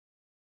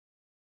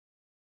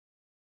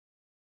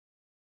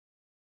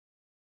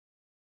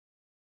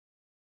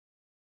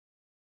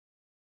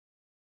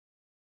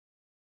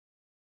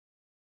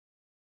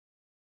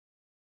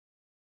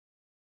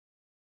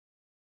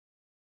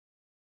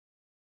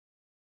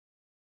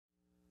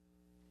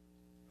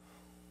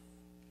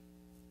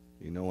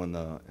You know,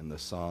 in the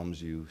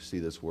Psalms, you see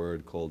this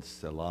word called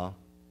Selah.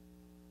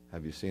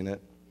 Have you seen it?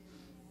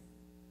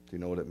 Do you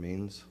know what it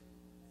means?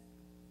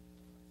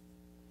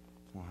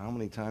 Well, how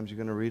many times are you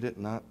going to read it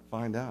and not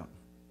find out?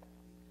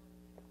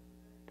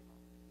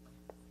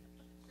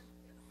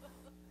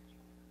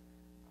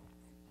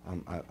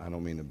 I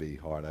don't mean to be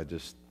hard. I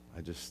just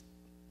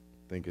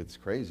think it's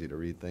crazy to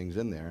read things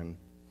in there and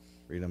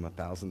read them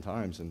 1,000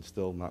 times and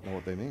still not know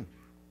what they mean.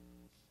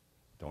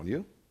 Don't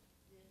you?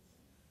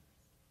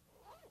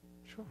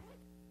 Sure.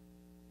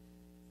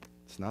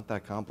 It's not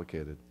that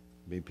complicated.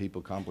 I mean,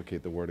 people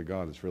complicate the Word of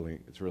God. It's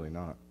really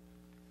not.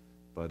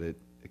 But it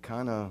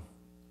kind of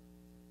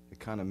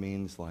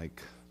means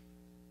like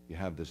you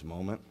have this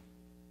moment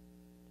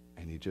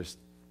and you just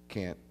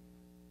can't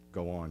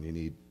go on. You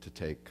need to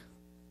take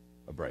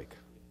a break.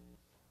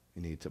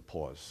 You need to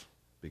pause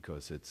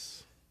because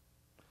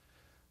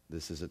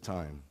this is a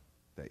time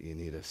that you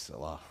need a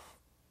Selah.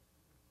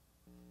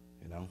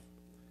 You know?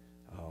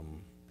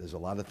 There's a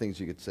lot of things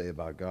you could say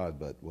about God,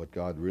 but what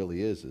God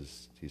really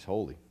is He's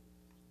holy.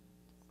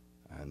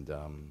 And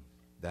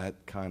that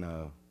kind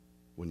of,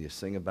 when you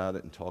sing about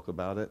it and talk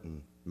about it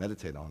and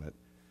meditate on it,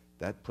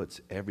 that puts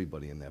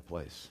everybody in their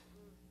place.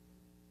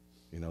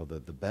 You know, the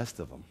best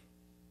of them.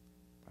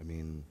 I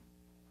mean,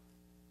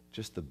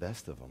 just the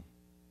best of them.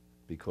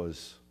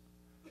 Because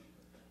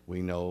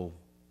we know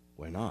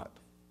we're not.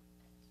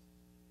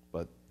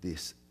 But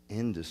this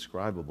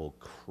indescribable,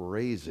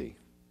 crazy,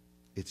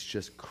 it's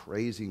just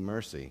crazy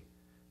mercy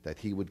that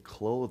He would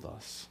clothe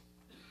us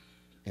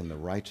in the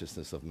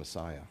righteousness of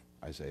Messiah,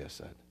 Isaiah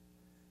said.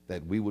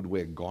 That we would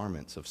wear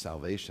garments of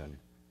salvation.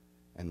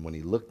 And when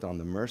He looked on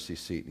the mercy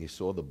seat and He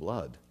saw the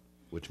blood,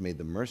 which made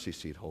the mercy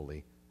seat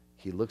holy,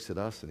 He looks at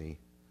us and He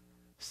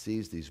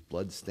sees these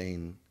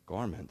blood-stained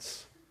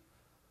garments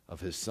of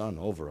His Son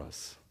over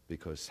us,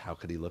 because how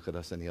could He look at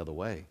us any other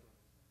way?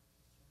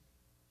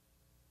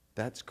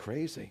 That's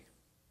crazy.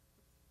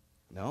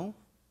 No?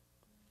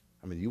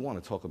 I mean, you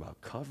want to talk about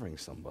covering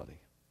somebody.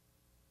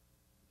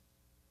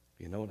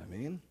 You know what I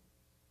mean?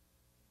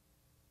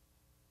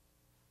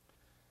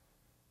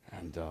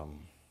 And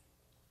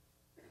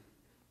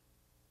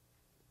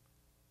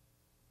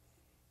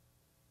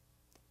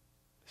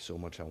so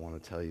much I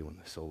want to tell you in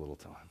so little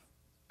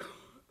time.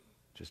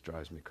 Just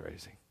drives me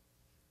crazy.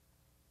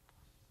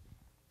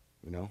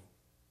 You know?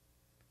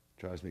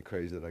 Drives me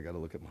crazy that I got to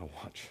look at my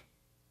watch.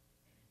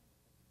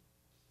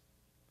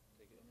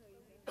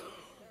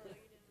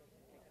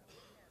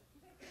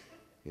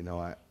 You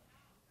know, I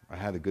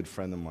had a good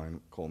friend of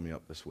mine call me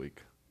up this week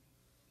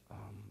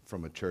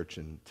from a church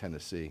in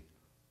Tennessee.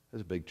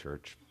 It's a big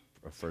church,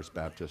 a First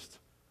Baptist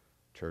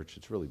church.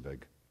 It's really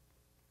big.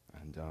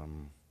 And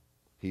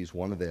he's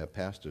one of their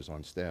pastors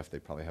on staff. They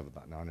probably have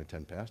about 9 or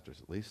 10 pastors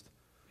at least.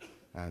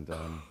 And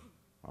I'm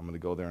going to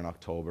go there in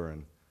October,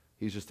 and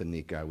he's just a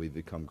neat guy. We've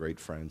become great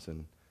friends,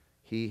 and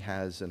he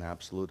has an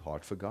absolute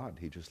heart for God.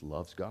 He just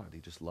loves God. He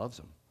just loves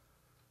Him.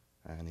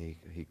 And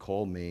he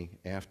called me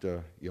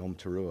after Yom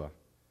Teruah,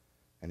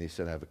 and he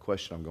said, I have a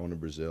question. I'm going to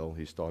Brazil.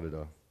 He started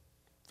a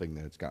thing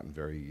that's gotten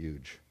very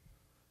huge.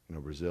 You know,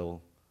 Brazil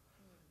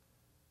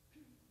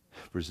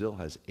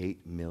has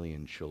 8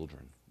 million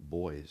children,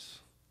 boys.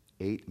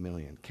 8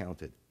 million,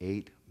 counted,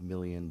 8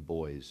 million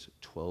boys,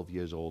 12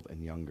 years old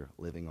and younger,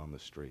 living on the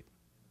street.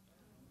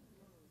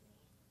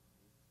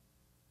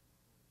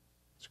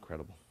 It's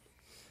incredible.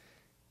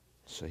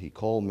 So he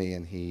called me,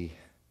 and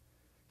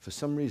for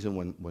some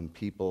reason, when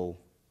people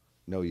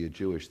know you're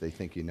Jewish, they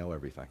think you know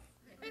everything.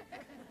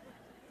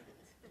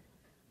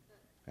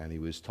 And he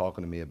was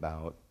talking to me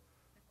about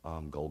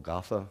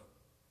Golgotha,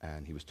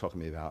 and he was talking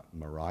to me about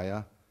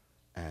Moriah,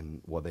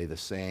 and were they the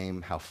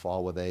same? How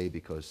far were they?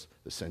 Because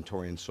the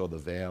centurion saw the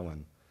veil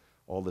and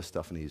all this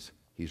stuff, and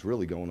he's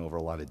really going over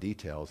a lot of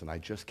details. And I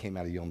just came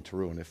out of Yom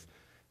Teruah, and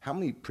how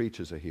many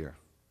preachers are here?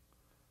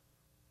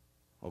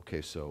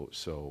 Okay,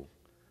 so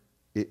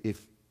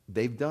if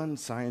they've done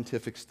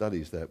scientific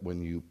studies that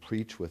when you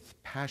preach with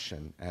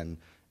passion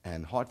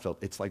and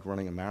heartfelt, it's like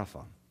running a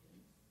marathon.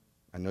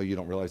 I know you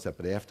don't realize that,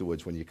 but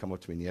afterwards, when you come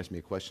up to me and you ask me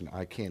a question,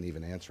 I can't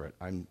even answer it.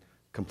 I'm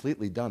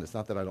completely done. It's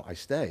not that I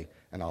stay,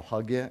 and I'll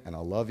hug you, and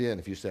I'll love you, and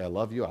if you say I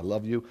love you, I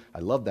love you. I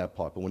love that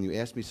part, but when you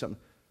ask me something,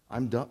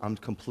 I'm done. I'm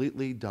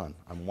completely done.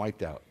 I'm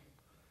wiped out.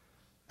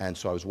 And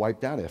so I was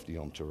wiped out after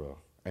Yom Teruah,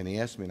 and he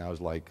asked me, and I was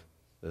like,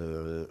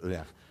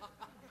 yeah.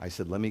 I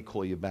said, let me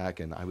call you back,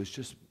 and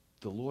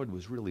the Lord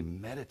was really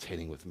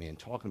meditating with me and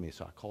talking to me,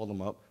 so I called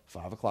him up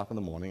 5 o'clock in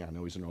the morning. I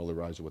know he's an early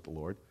riser with the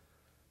Lord.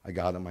 I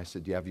got him. I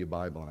said, do you have your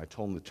Bible? And I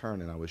told him to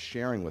turn, and I was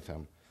sharing with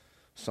him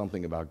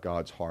something about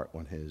God's heart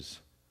when his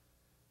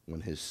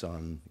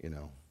son, you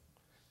know,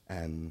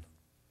 and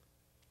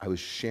I was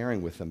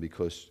sharing with him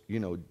because, you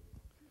know,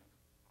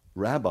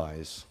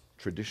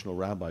 traditional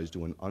rabbis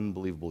do an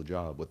unbelievable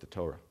job with the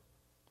Torah.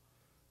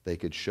 They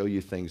could show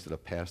you things that a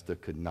pastor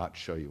could not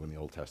show you in the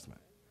Old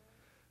Testament.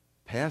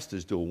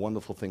 Pastors do a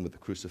wonderful thing with the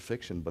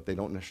crucifixion, but they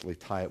don't necessarily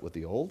tie it with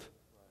the Old.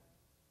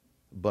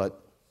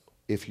 But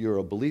if you're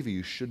a believer,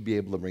 you should be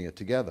able to bring it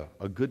together.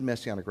 A good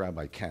Messianic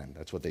rabbi can.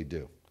 That's what they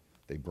do.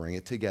 They bring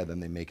it together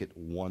and they make it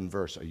one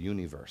verse, a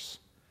universe.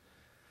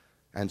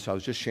 And so I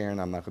was just sharing,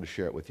 I'm not going to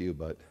share it with you,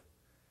 but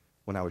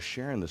when I was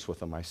sharing this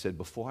with him, I said,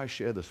 before I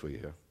share this with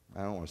you,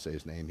 I don't want to say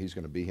his name, he's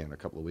going to be here in a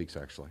couple of weeks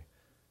actually.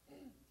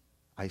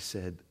 I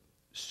said,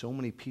 so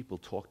many people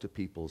talk to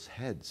people's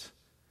heads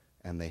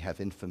and they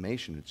have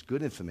information. It's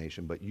good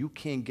information, but you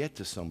can't get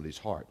to somebody's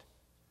heart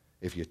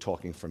if you're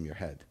talking from your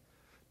head.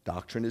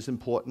 Doctrine is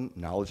important,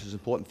 knowledge is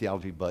important,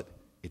 theology, but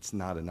it's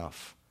not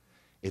enough.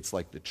 It's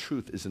like the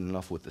truth isn't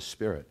enough with the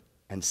Spirit.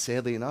 And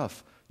sadly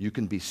enough, you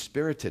can be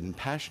spirited and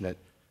passionate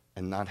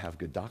and not have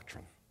good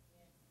doctrine.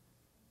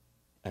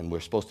 And we're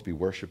supposed to be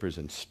worshipers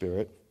in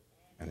spirit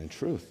and in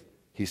truth.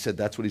 He said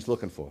that's what he's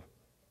looking for,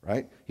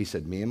 right? He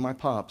said, me and my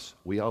pops,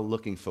 we are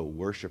looking for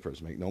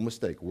worshipers. Make no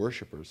mistake,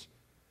 worshipers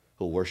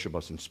who'll worship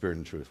us in spirit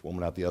and truth. One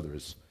without the other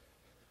is,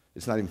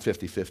 it's not even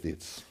 50-50.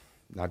 It's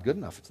not good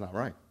enough. It's not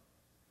right.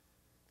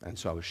 And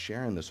so I was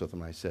sharing this with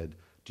him. I said,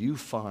 do you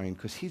find,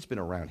 because he's been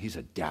around, he's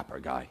a dapper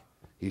guy.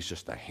 He's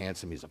just a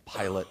handsome, he's a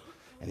pilot,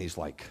 and he's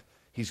like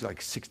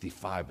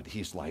 65, but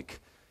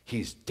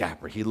he's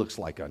dapper. He looks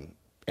like an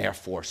Air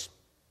Force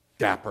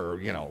dapper,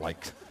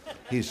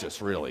 he's just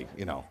really,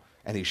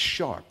 and he's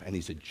sharp, and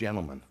he's a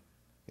gentleman.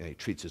 He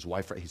treats his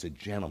wife right. He's a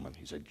gentleman.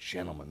 He's a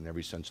gentleman in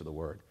every sense of the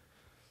word.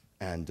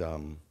 And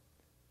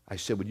I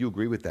said, would you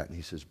agree with that? And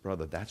he says,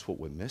 brother, that's what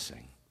we're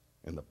missing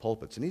in the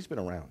pulpits. And he's been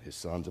around. His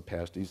son's a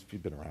pastor. He's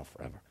been around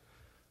forever.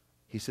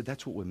 He said,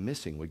 that's what we're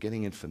missing. We're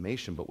getting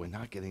information, but we're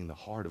not getting the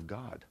heart of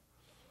God.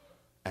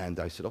 And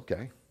I said,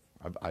 okay,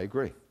 I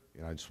agree.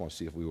 I just want to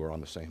see if we were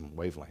on the same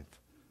wavelength.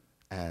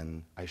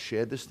 And I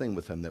shared this thing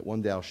with him that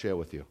one day I'll share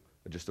with you,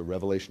 just a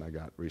revelation I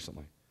got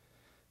recently.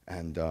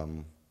 And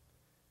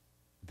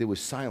there was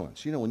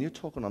silence. When you're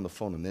talking on the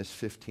phone and there's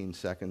 15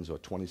 seconds or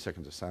 20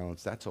 seconds of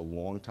silence, that's a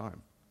long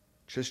time.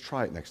 Just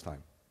try it next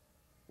time.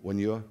 When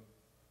you're...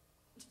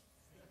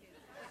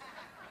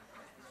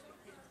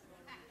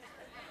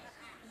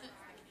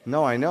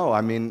 No, I know.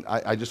 I mean,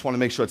 I just want to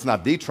make sure it's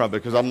not the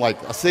trumpet because I'm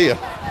like, I'll see you.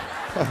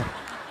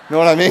 You know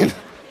what I mean?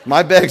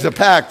 My bags are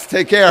packed.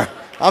 Take care.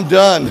 I'm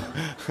done.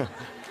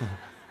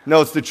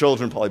 No, it's the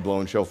children probably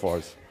blowing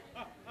shofars.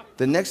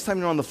 The next time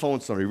you're on the phone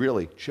with somebody,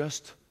 really,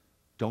 just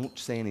don't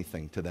say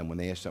anything to them when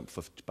they ask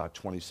something for about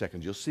 20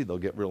 seconds. You'll see they'll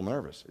get real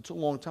nervous. It's a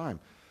long time.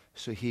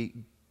 So he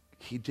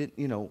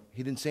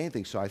didn't say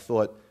anything. So I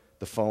thought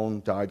the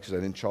phone died because I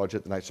didn't charge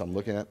it the night. So I'm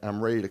looking at it.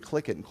 I'm ready to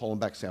click it and call him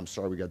back and say, I'm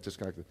sorry, we got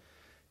disconnected.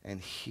 And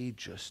he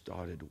just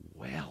started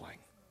wailing,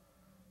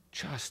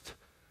 just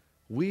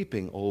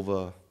weeping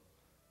over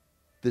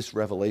this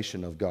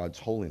revelation of God's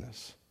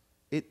holiness.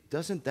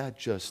 Doesn't that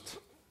just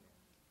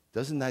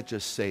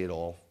say it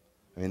all?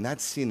 I mean,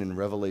 that's seen in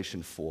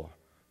Revelation 4.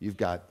 You've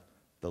got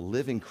the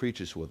living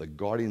creatures who are the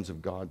guardians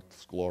of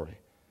God's glory,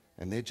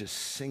 and they're just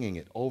singing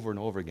it over and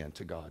over again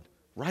to God.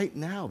 Right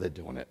now they're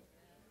doing it.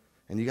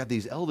 And you got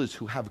these elders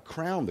who have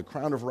crowned, the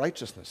crown of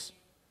righteousness.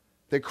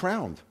 They're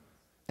crowned,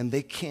 and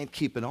they can't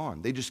keep it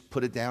on. They just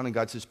put it down, and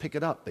God says, pick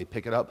it up. They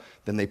pick it up,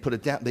 then they put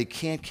it down. They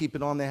can't keep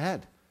it on their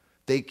head.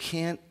 They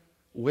can't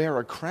wear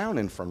a crown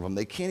in front of them.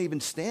 They can't even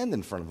stand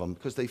in front of them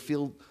because they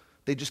feel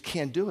they just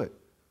can't do it.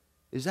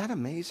 Is that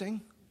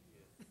amazing?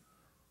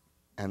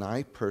 And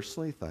I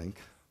personally think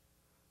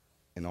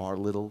in our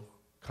little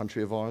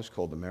country of ours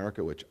called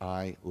America, which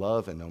I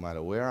love, and no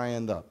matter where I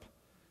end up,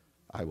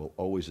 I will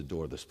always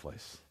adore this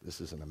place.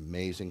 This is an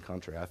amazing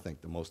country. I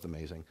think the most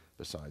amazing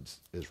besides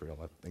Israel.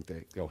 I think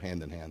they go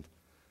hand in hand.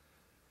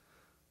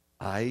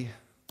 I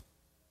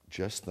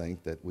just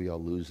think that we are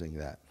losing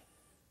that.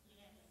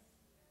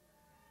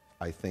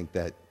 I think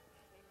that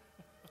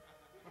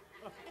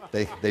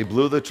they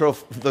blew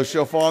the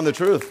shofar on the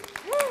truth.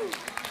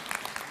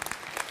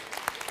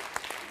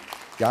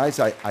 Guys,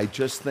 I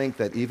just think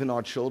that even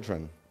our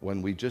children,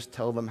 when we just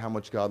tell them how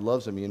much God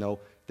loves them,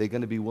 they're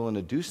going to be willing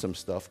to do some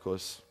stuff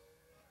because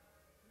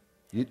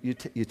you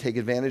take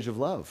advantage of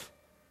love,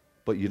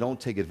 but you don't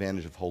take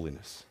advantage of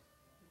holiness.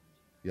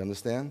 You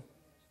understand?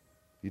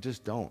 You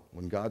just don't.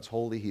 When God's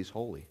holy, He's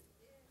holy.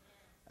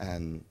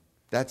 And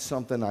that's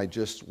something I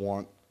just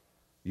want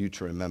you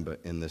to remember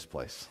in this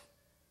place.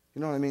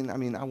 You know what I mean? I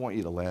mean, I want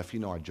you to laugh.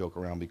 I joke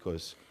around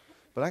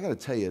but I got to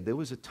tell you, there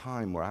was a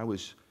time where I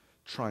was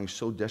trying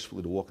so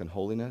desperately to walk in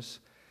holiness,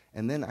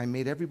 and then I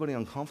made everybody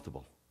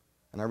uncomfortable.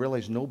 And I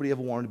realized nobody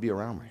ever wanted to be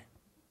around me.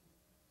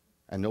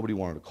 And nobody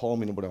wanted to call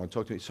me, nobody wanted to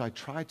talk to me. So I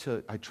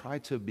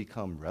tried to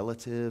become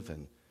relative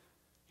and,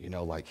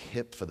 like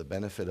hip for the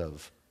benefit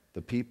of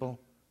the people.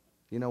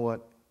 You know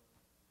what?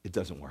 It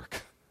doesn't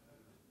work.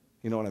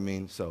 You know what I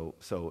mean? So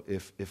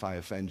if I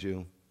offend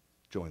you,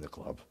 join the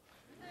club.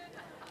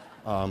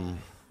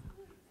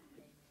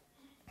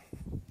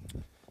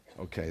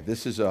 Okay,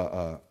 this is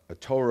a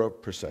Torah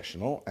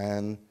processional,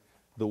 and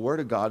the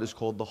Word of God is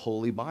called the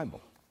Holy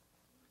Bible.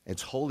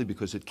 It's holy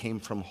because it came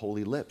from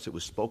holy lips. It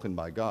was spoken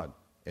by God.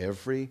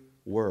 Every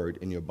word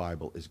in your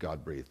Bible is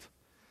God-breathed.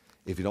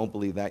 If you don't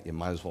believe that, you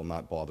might as well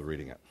not bother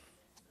reading it.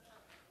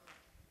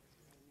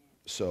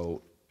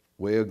 So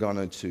we're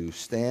going to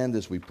stand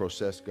as we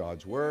process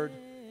God's Word.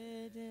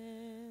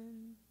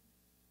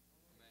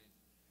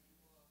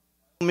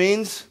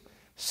 Means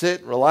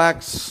sit,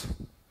 relax.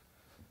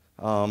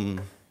 You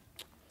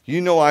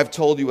know I've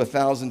told you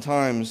 1,000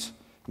 times,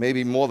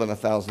 maybe more than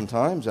 1,000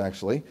 times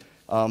actually,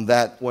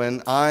 that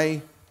when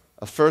I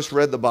first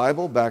read the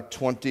Bible back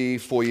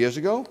 24 years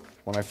ago,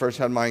 when I first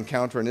had my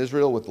encounter in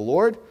Israel with the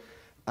Lord,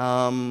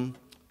 I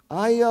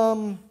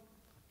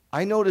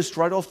noticed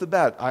right off the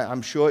bat,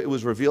 I'm sure it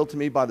was revealed to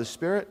me by the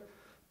Spirit,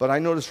 but I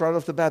noticed right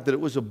off the bat that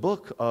it was a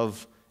book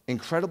of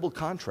incredible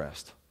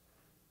contrast.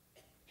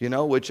 You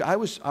know, which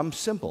I'm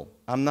simple.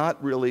 I'm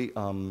not really,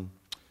 I'm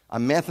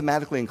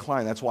mathematically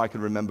inclined. That's why I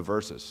can remember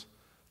verses.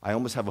 I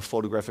almost have a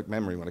photographic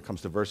memory when it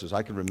comes to verses.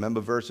 I can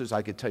remember verses.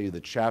 I could tell you the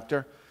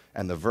chapter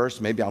and the verse.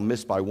 Maybe I'll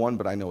miss by one,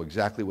 but I know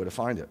exactly where to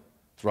find it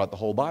throughout the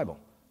whole Bible.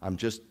 I'm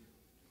just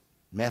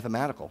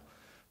mathematical.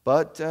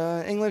 But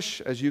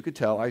English, as you could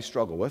tell, I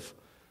struggle with.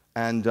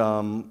 And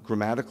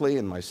grammatically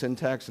and my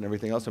syntax and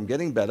everything else, I'm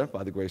getting better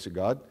by the grace of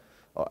God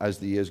as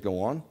the years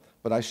go on.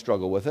 But I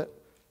struggle with it.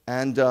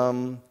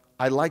 And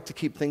I like to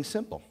keep things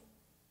simple.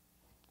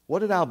 What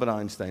did Albert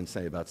Einstein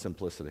say about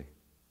simplicity?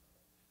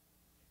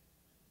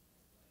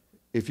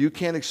 If you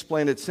can't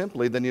explain it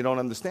simply, then you don't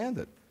understand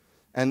it.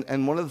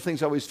 And one of the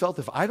things I always felt,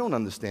 if I don't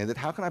understand it,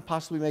 how can I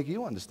possibly make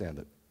you understand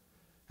it?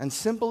 And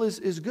simple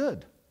is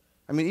good.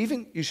 I mean,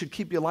 even you should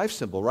keep your life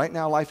simple. Right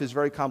now, life is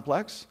very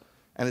complex,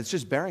 and it's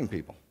just burying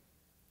people.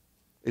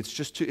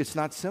 It's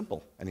not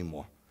simple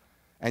anymore.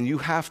 And you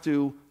have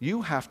to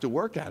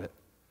work at it.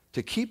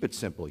 To keep it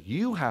simple,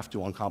 you have to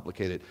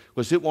uncomplicate it,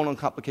 because it won't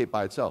uncomplicate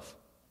by itself.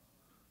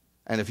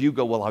 And if you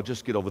go, well, I'll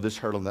just get over this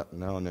hurdle.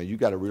 No, you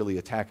got to really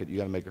attack it. You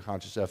got to make a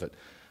conscious effort.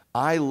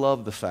 I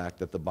love the fact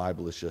that the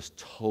Bible is just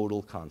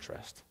total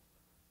contrast,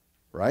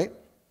 right?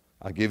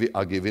 I'll give you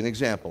an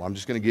example. I'm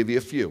just going to give you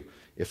a few.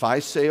 If I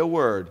say a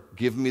word,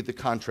 give me the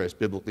contrast,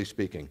 biblically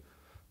speaking.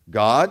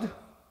 God,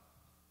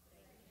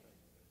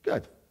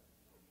 good.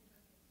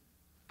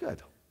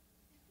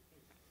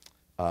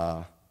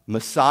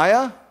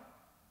 Messiah.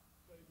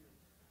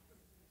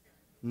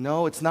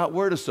 No, it's not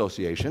word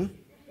association.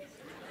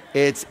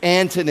 It's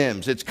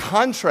antonyms. It's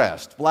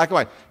contrast, black and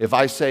white. If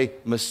I say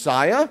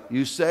Messiah,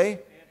 you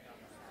say?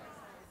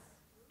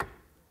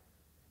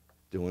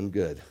 Doing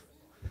good.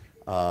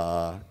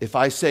 If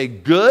I say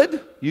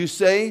good, you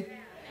say?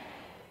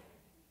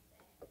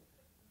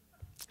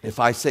 If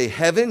I say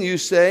heaven, you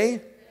say?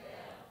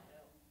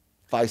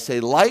 If I say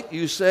light,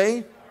 you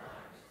say?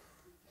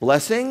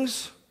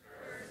 Blessings?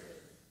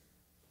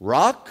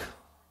 Rock?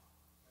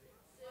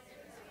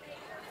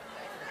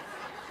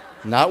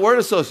 Not word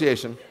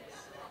association.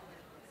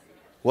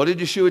 What did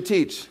Yeshua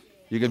teach?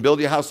 You can build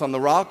your house on the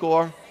rock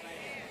or?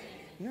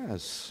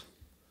 Yes.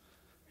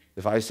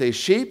 If I say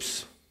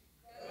sheeps,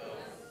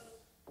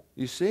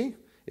 you see?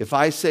 If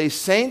I say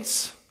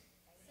saints,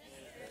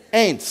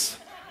 ain'ts.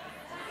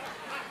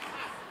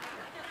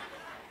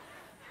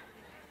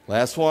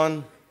 Last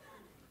one.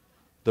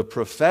 The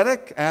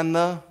prophetic and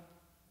the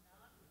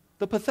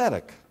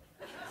pathetic.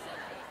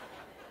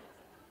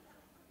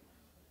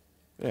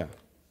 Yeah.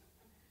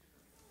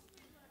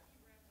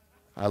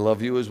 I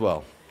love you as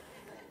well.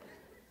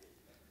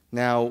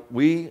 Now,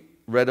 we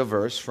read a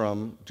verse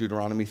from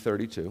Deuteronomy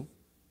 32,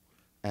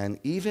 and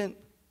even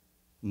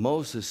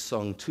Moses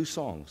sung 2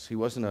 songs. He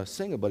wasn't a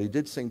singer, but he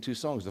did sing 2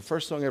 songs. The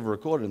first song ever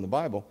recorded in the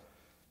Bible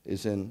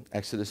is in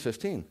Exodus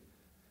 15.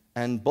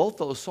 And both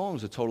those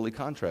songs are totally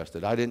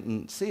contrasted. I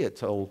didn't see it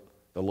till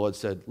the Lord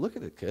said, look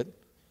at it, kid,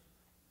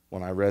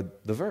 when I read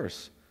the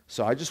verse.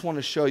 So I just want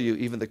to show you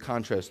even the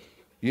contrast.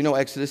 You know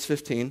Exodus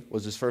 15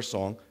 was his first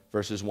song,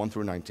 verses 1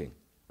 through 19.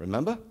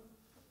 Remember?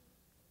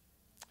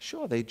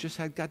 Sure, they just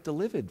got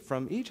delivered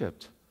from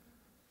Egypt.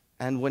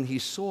 And when he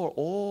saw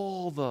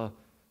all the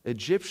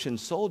Egyptian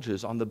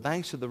soldiers on the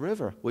banks of the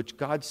river, which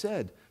God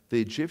said,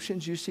 the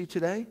Egyptians you see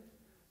today,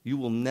 you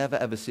will never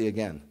ever see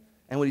again.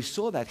 And when he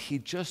saw that, he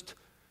just,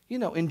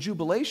 in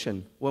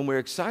jubilation, when we're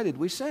excited,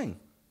 we sing.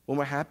 When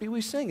we're happy,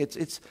 we sing.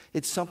 It's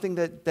something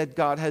that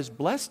God has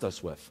blessed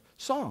us with,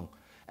 song.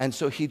 And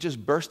so he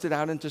just bursted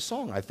out into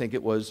song. I think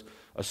it was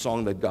a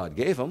song that God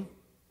gave him,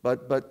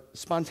 but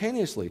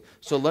spontaneously.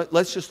 So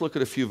let's just look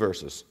at a few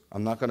verses.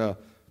 I'm not going to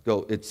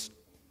go,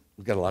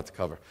 we've got a lot to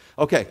cover.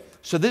 Okay,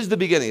 so this is the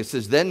beginning. It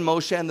says, then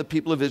Moshe and the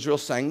people of Israel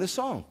sang this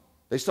song.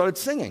 They started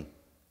singing.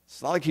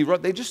 It's not like he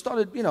wrote, they just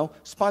started,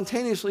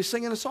 spontaneously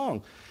singing a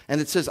song.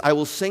 And it says, I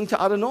will sing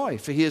to Adonai,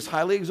 for he is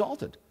highly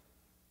exalted.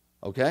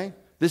 Okay?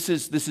 This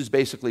is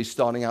basically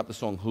starting out the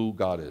song, who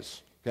God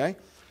is. Okay?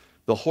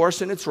 The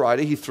horse and its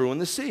rider he threw in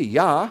the sea.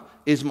 Yah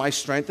is my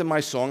strength, and my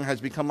song has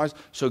become my...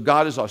 So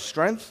God is our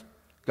strength.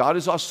 God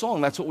is our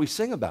song. That's what we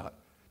sing about.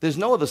 There's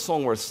no other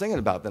song worth singing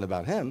about than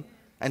about him.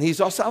 And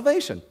he's our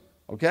salvation.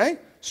 Okay?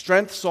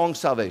 Strength, song,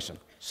 salvation.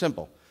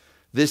 Simple.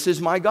 This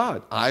is my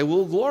God. I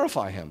will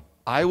glorify him.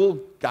 I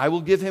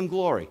will give him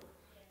glory.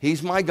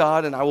 He's my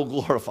God, and I will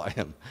glorify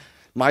him.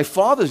 My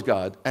Father's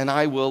God, and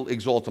I will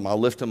exalt him. I'll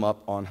lift him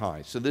up on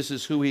high. So this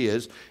is who he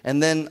is.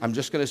 And then I'm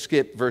just going to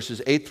skip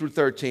verses 8 through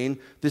 13.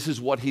 This is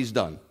what he's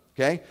done.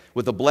 Okay?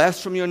 With a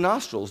blast from your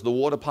nostrils, the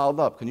water piled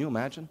up. Can you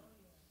imagine?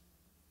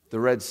 The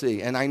Red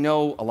Sea. And I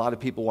know a lot of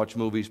people watch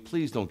movies.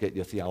 Please don't get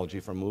your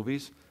theology from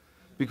movies.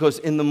 Because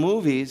in the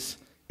movies,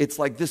 it's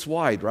like this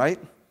wide, right?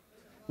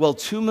 Well,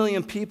 2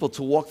 million people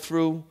to walk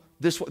through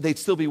this, they'd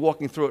still be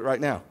walking through it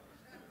right now.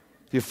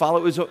 Do you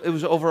follow? It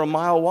was over a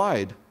mile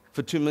wide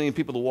for 2 million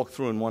people to walk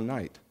through in one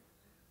night.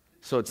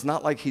 So it's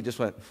not like he just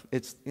went,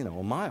 it's, a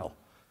mile.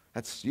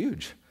 That's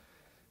huge.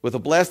 With a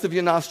blast of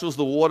your nostrils,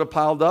 the water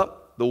piled up.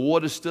 The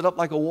water stood up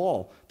like a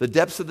wall. The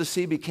depths of the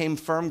sea became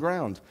firm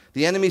ground.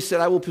 The enemy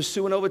said, I will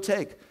pursue and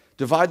overtake,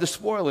 divide the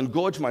spoil and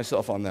gorge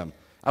myself on them.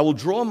 I will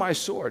draw my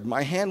sword.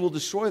 My hand will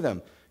destroy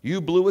them.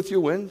 You blew with your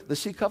wind. The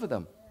sea covered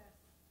them.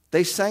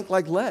 They sank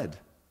like lead.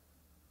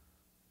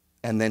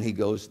 And then he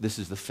goes, this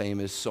is the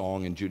famous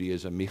song in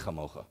Judaism,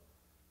 Michamocha.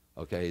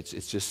 Okay,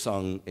 it's just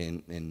sung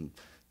in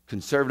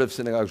conservative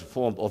synagogues,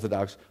 Reformed,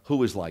 Orthodox.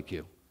 Who is like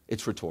you?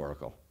 It's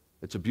rhetorical.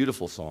 It's a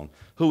beautiful song.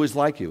 Who is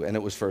like you? And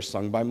it was first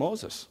sung by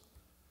Moses.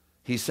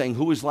 He's saying,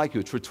 who is like you?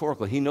 It's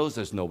rhetorical. He knows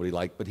there's nobody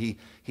like, but he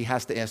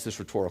has to ask this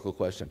rhetorical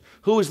question.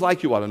 Who is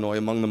like you, Adonai,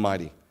 among the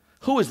mighty?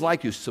 Who is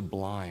like you?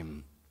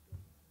 Sublime.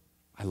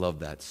 I love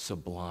that.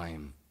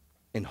 Sublime.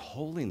 In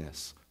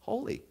holiness.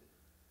 Holy.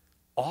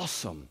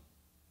 Awesome.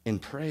 In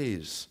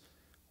praise.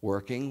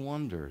 Working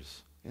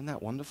wonders. Isn't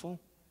that wonderful?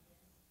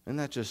 Isn't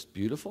that just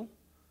beautiful?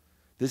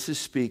 This is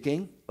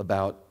speaking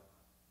about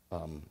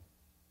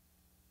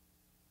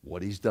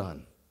what he's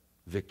done.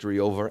 Victory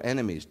over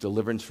enemies,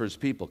 deliverance for his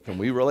people. Can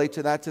we relate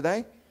to that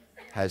today?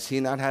 Has he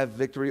not had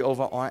victory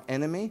over our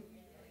enemy?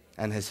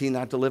 And has he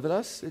not delivered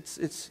us?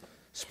 It's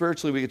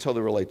spiritually, we can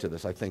totally relate to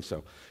this. I think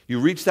so. You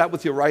reach that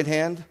with your right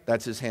hand.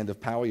 That's his hand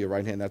of power, your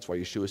right hand. That's why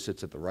Yeshua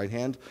sits at the right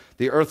hand.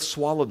 The earth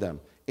swallowed them.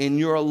 In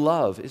your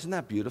love. Isn't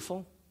that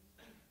beautiful?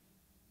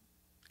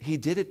 He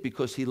did it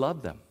because he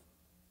loved them.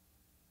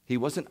 He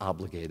wasn't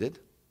obligated.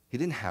 He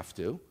didn't have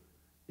to.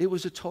 It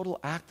was a total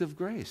act of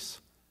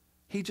grace.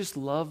 He just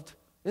loved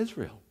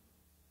Israel.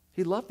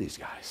 He loved these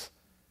guys.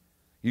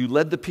 You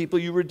led the people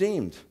you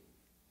redeemed.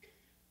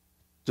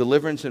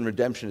 Deliverance and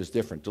redemption is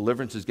different.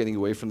 Deliverance is getting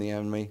away from the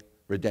enemy.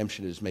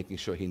 Redemption is making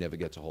sure he never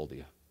gets a hold of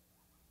you.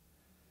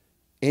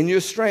 In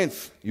your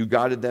strength, you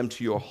guided them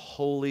to your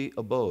holy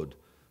abode,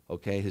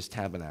 okay, his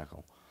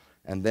tabernacle.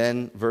 And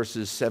then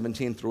verses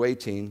 17 through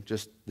 18,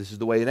 just this is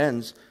the way it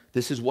ends.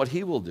 This is what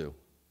he will do.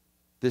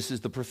 This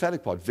is the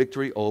prophetic part,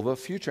 victory over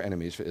future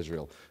enemies for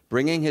Israel,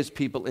 bringing his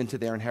people into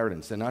their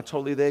inheritance. They're not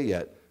totally there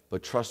yet,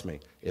 but trust me,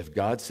 if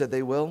God said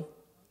they will,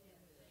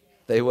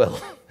 they will.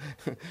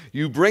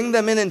 You bring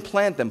them in and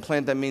plant them.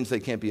 Plant them means they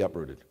can't be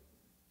uprooted,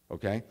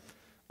 okay?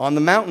 On the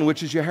mountain,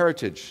 which is your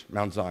heritage,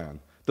 Mount Zion.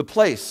 The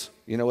place,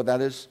 you know what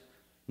that is?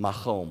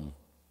 Machom.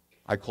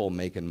 I call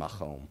Macon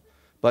Machom.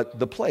 But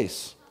the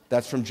place,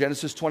 that's from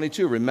Genesis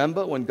 22.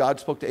 Remember when God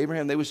spoke to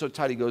Abraham? They were so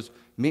tight. He goes,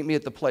 meet me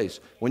at the place.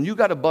 When you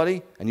got a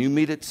buddy and you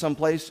meet at some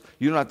place,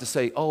 you don't have to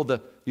say,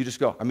 you just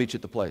go, I'll meet you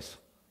at the place.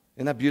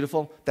 Isn't that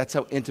beautiful? That's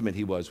how intimate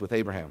he was with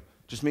Abraham.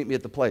 Just meet me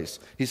at the place.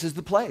 He says,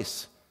 the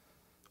place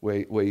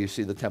where you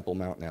see the Temple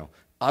Mount now.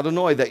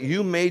 Adonai, that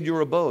you made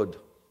your abode.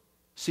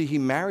 See, he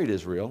married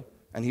Israel,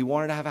 and he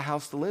wanted to have a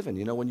house to live in.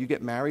 You know, when you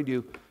get married,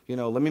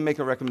 let me make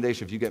a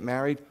recommendation. If you get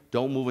married,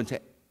 don't move into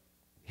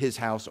his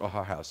house or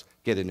her house.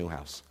 Get a new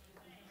house.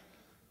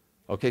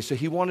 Okay, so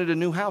he wanted a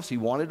new house. He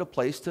wanted a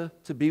place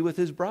to be with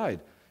his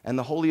bride. And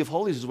the Holy of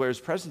Holies is where his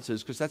presence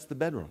is, because that's the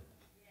bedroom.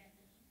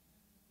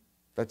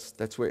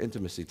 That's where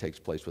intimacy takes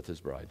place with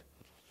his bride.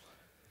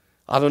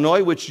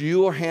 Adonai, which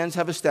your hands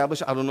have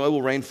established, Adonai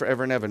will reign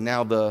forever and ever.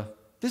 Now,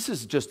 this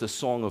is just a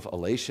song of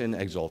elation,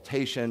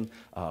 exaltation,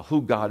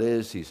 who God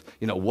is,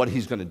 what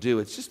he's going to do.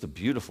 It's just a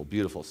beautiful,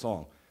 beautiful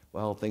song.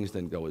 Well, things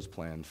didn't go as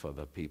planned for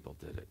the people,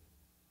 did it?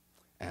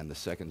 And the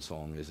second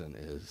song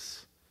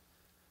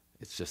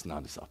it's just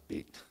not as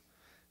upbeat.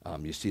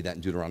 You see that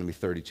in Deuteronomy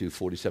 32,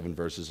 47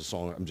 verses, a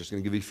song. I'm just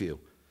going to give you a few.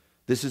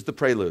 This is the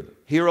prelude.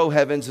 Hear, O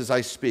heavens, as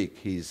I speak.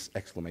 He's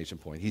exclamation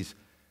point.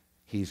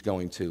 He's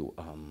going to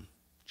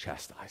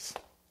chastise.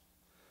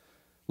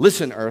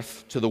 Listen,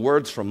 earth, to the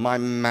words from my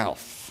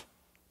mouth.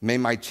 May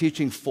my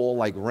teaching fall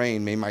like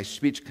rain. May my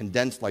speech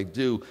condense like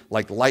dew,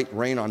 like light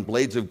rain on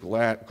blades of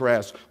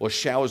grass or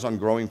showers on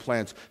growing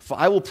plants. For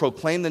I will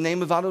proclaim the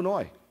name of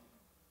Adonai.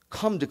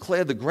 Come,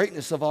 declare the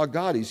greatness of our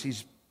God.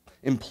 He's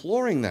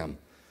imploring them.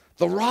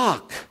 The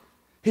rock,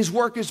 his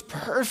work is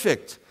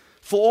perfect,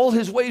 for all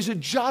his ways are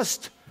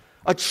just.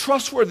 A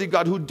trustworthy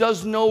God who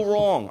does no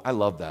wrong. I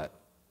love that.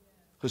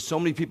 Because so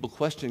many people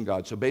question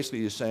God. So basically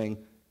you're saying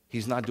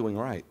he's not doing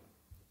right.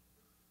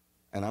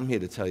 And I'm here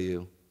to tell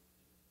you,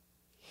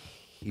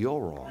 you're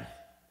wrong.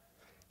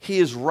 He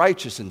is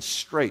righteous and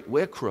straight.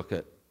 We're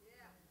crooked.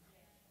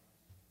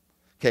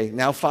 Okay,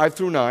 now 5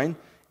 through 9.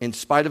 In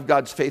spite of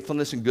God's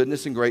faithfulness and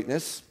goodness and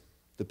greatness,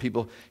 the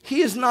people,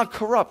 he is not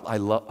corrupt.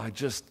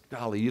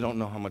 Golly, you don't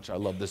know how much I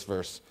love this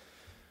verse.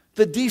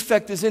 The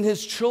defect is in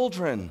his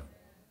children.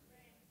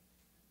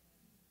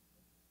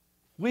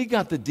 We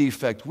got the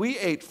defect. We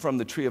ate from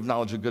the tree of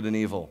knowledge of good and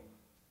evil.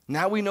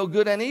 Now we know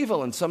good and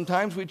evil, and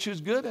sometimes we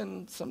choose good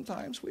and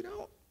sometimes we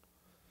don't.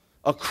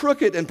 A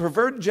crooked and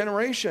perverted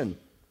generation.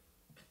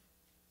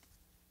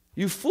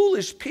 You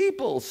foolish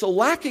people, so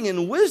lacking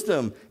in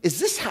wisdom, is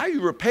this how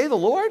you repay the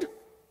Lord?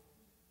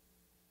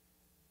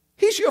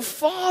 He's your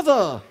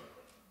Father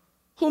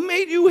who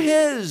made you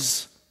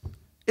his.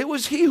 It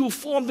was he who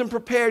formed and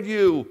prepared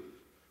you.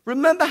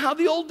 Remember how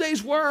the old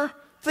days were?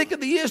 Think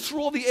of the years through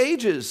all the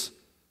ages.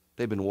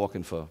 They've been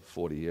walking for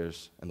 40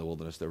 years in the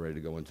wilderness. They're ready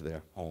to go into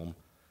their home.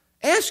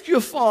 Ask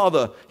your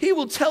father. He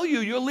will tell you.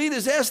 Your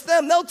leaders, ask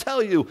them. They'll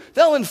tell you.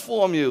 They'll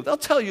inform you. They'll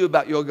tell you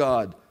about your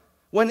God.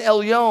 When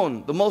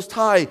Elyon, the Most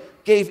High,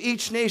 gave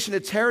each nation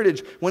its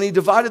heritage, when he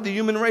divided the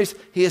human race,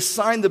 he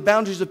assigned the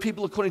boundaries of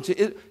people according to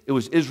it. It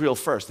was Israel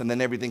first, and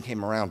then everything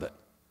came around it.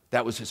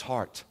 That was his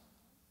heart.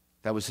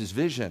 That was his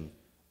vision,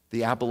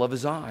 the apple of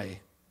his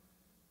eye.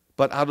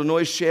 But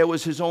Adonai's share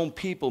was his own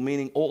people,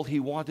 meaning all he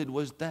wanted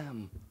was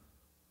them.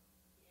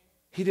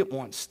 He didn't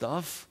want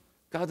stuff.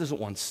 God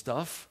doesn't want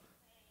stuff.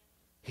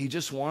 He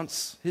just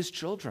wants his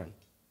children.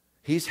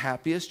 He's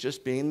happiest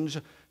just being,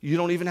 you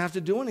don't even have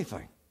to do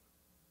anything.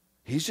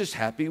 He's just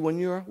happy when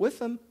you're with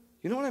them.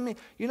 You know what I mean?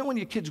 You know when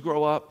your kids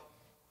grow up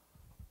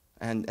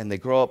and they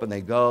grow up and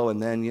they go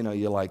and then, you know,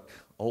 you're like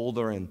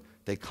older and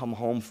they come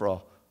home for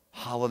a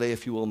holiday,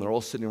 if you will, and they're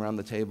all sitting around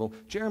the table.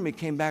 Jeremy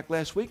came back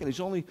last week and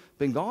he's only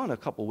been gone a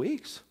couple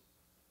weeks.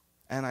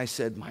 And I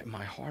said,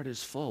 my heart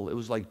is full. It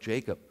was like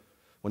Jacob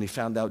when he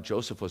found out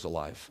Joseph was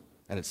alive.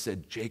 And it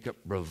said, Jacob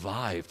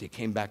revived. He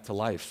came back to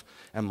life.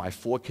 And my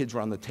 4 kids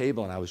were on the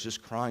table and I was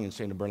just crying and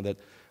saying to Bernadette,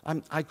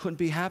 I couldn't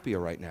be happier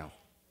right now.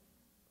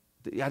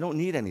 I don't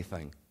need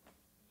anything.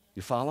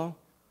 You follow?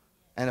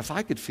 And if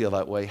I could feel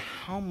that way,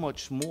 how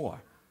much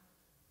more?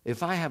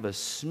 If I have a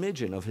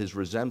smidgen of his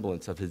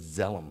resemblance, of his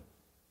zelem,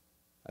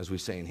 as we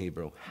say in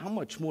Hebrew, how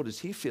much more does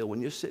he feel when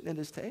you're sitting at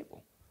his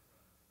table?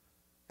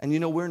 And you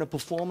know, we're in a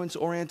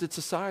performance-oriented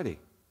society.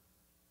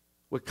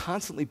 We're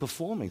constantly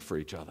performing for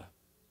each other.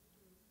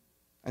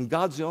 And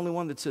God's the only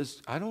one that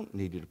says, I don't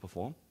need you to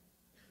perform.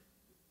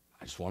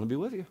 I just want to be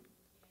with you.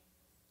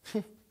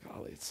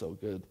 Golly, it's so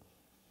good.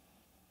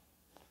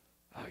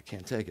 I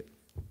can't take it.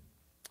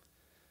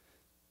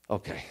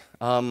 Okay.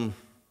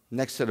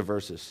 Next set of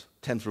verses,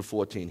 10 through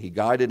 14. He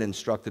guided,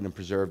 instructed, and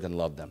preserved, and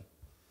loved them.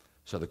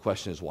 So the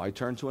question is, why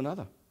turn to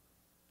another?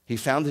 He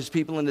found his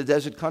people in the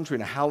desert country,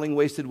 in a howling,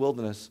 wasted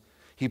wilderness.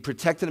 He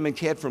protected them and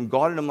cared for them,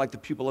 guarded them like the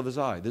pupil of his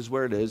eye. This is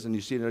where it is, and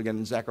you see it again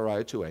in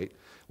Zechariah 2:8.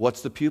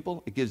 What's the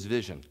pupil? It gives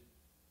vision.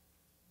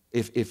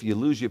 If you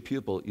lose your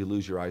pupil, you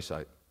lose your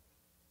eyesight.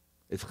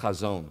 It's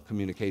chazon,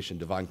 communication,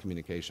 divine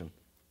communication.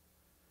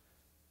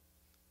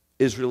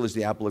 Israel is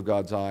the apple of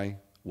God's eye.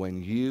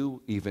 When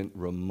you even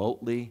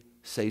remotely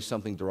say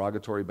something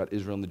derogatory about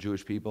Israel and the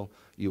Jewish people,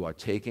 you are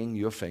taking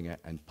your finger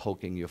and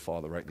poking your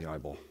father right in the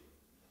eyeball.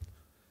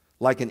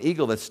 Like an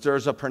eagle that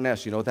stirs up her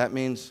nest. You know what that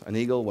means? An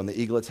eagle, when the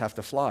eaglets have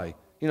to fly,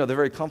 you know, they're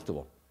very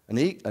comfortable. An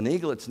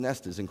eaglet's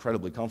nest is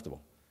incredibly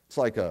comfortable. It's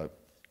like a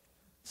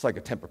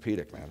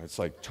Tempur-Pedic, man. It's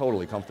like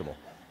totally comfortable.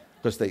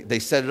 Because they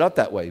set it up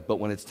that way, but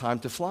when it's time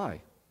to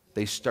fly,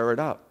 they stir it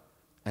up.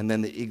 And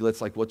then the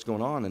eaglet's like, what's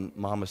going on? And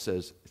mama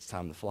says, it's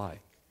time to fly.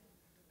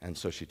 And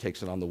so she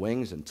takes it on the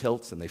wings and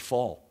tilts, and they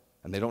fall.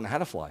 And they don't know how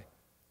to fly.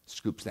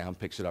 Scoops down,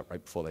 picks it up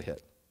right before they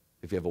hit.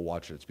 If you ever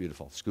watch it, it's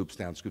beautiful. Scoops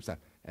down,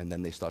 and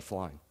then they start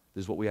flying.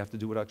 This is what we have to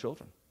do with our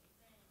children.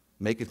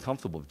 Make it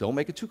comfortable. Don't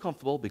make it too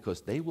comfortable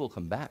because they will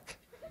come back.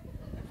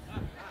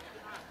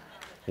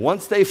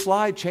 Once they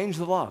fly, change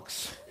the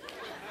locks.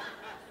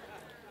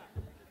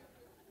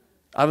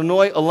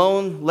 Adonai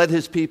alone led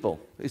his people.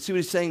 You see what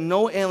he's saying?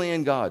 No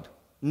alien God.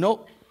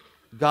 No,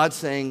 God's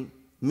saying,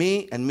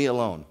 me and me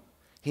alone.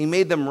 He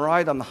made them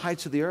ride on the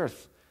heights of the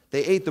earth.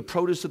 They ate the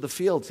produce of the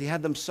fields. He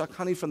had them suck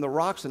honey from the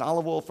rocks and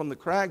olive oil from the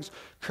crags,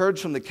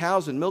 curds from the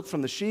cows and milk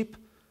from the sheep.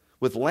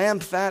 With lamb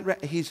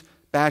fat, he's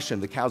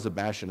Bashan. The cows of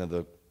Bashan are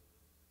the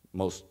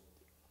most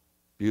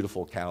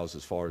beautiful cows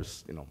as far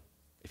as, you know,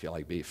 if you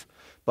like beef.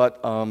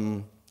 But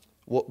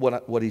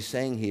what he's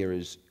saying here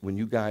is when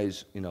you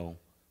guys, you know,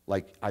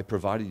 like I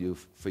provided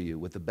for you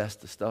with the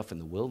best of stuff in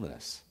the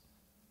wilderness.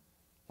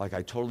 Like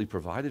I totally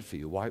provided for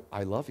you. Why?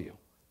 I love you.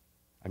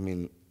 I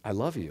mean, I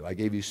love you. I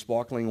gave you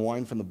sparkling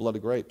wine from the blood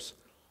of grapes.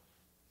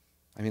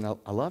 I mean,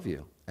 I love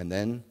you. And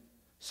then,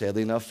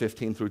 sadly enough,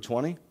 15 through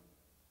 20,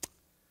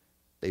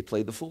 they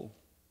played the fool.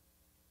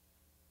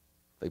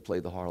 They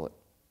played the harlot.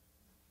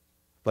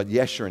 But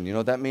Yeshurun, you know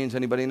what that means?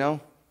 Anybody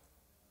know?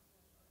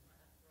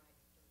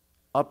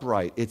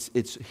 Upright. It's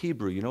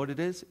Hebrew. You know what it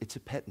is? It's a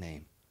pet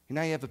name. You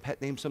know how you have a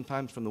pet name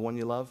sometimes from the one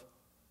you love?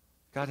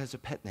 God has a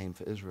pet name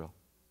for Israel.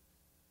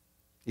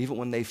 Even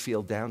when they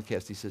feel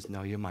downcast, he says,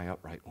 no, you're my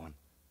upright one.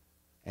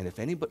 And if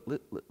anybody,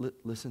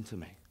 listen to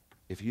me.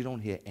 If you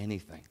don't hear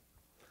anything,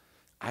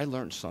 I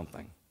learned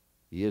something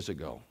years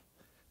ago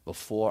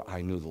before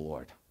I knew the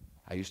Lord.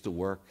 I used to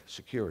work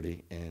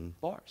security in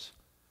bars.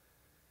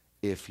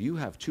 If you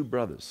have 2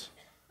 brothers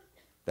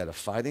that are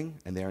fighting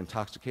and they're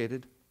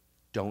intoxicated,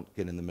 don't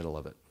get in the middle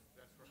of it.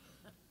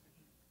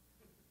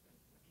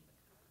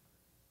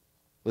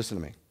 Listen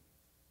to me.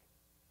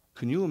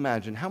 Can you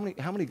imagine, how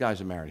many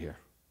guys are married here?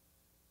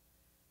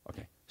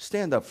 Okay,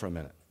 stand up for a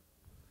minute.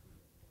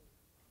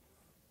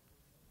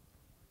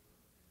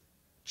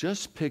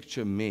 Just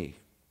picture me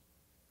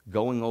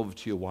going over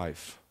to your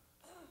wife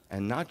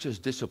and not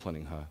just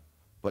disciplining her,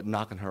 but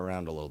knocking her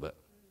around a little bit.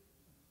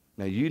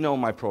 Now, you know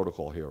my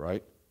protocol here,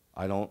 right?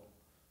 My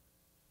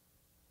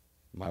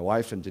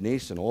wife and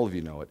Denise and all of you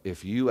know it.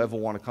 If you ever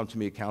want to come to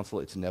me at counsel,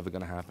 it's never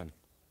going to happen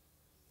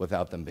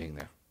without them being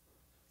there.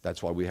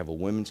 That's why we have a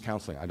women's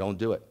counseling. I don't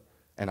do it.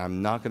 And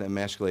I'm not going to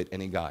emasculate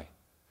any guy.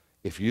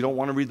 If you don't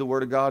want to read the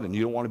Word of God and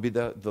you don't want to be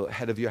the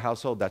head of your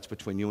household, that's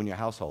between you and your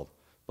household.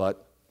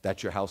 But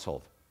that's your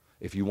household.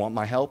 If you want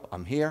my help,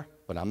 I'm here,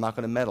 but I'm not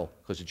going to meddle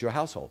because it's your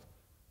household.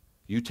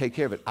 You take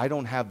care of it. I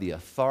don't have the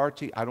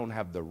authority, I don't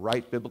have the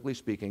right, biblically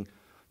speaking,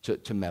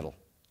 to meddle.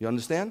 You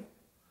understand?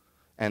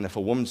 And if a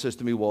woman says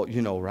to me, well,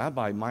 you know,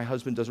 Rabbi, my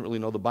husband doesn't really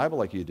know the Bible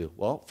like you do.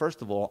 Well,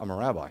 first of all, I'm a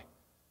rabbi.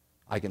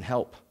 I can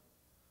help.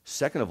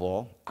 Second of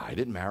all, I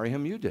didn't marry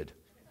him, you did.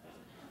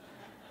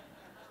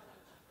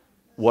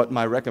 What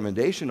my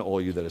recommendation to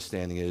all you that are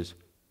standing is,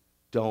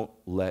 don't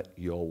let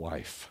your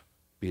wife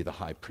be the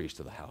high priest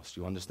of the house.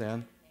 You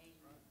understand?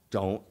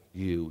 Don't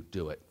you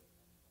do it.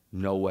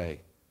 No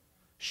way.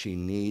 She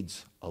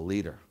needs a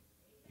leader.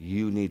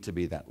 You need to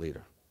be that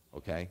leader,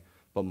 okay?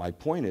 But my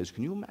point is,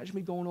 can you imagine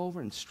me going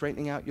over and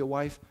straightening out your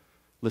wife?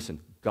 Listen,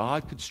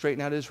 God could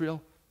straighten out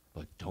Israel,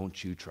 but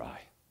don't you try.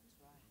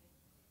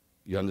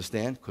 You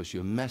understand? Because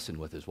you're messing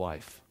with his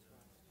wife.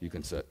 You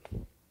can sit.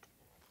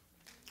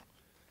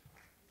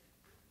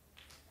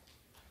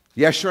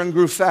 Yeshua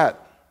grew fat.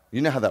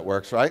 You know how that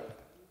works, right?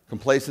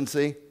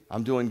 Complacency.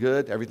 I'm doing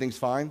good. Everything's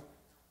fine.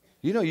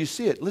 You know, you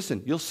see it.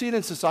 Listen, you'll see it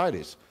in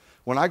societies.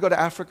 When I go to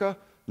Africa,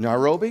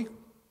 Nairobi,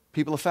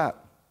 people are fat.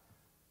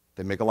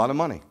 They make a lot of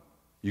money.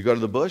 You go to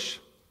the bush,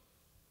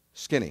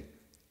 skinny.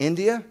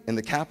 India, in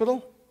the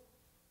capital,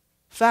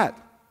 fat.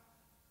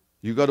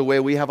 You go to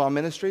where we have our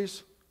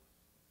ministries,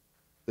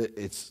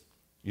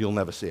 you'll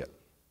never see it.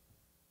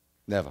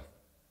 Never.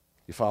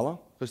 You follow?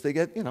 Because they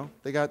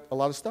got a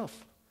lot of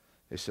stuff.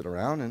 They sit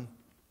around and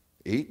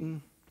eat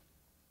and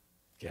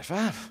get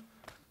fat.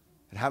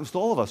 It happens to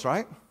all of us,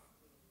 right?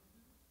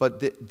 But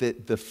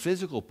the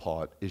physical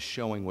part is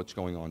showing what's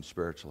going on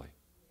spiritually.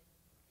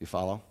 You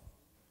follow?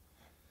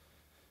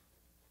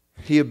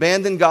 He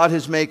abandoned God,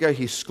 his maker.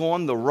 He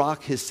scorned the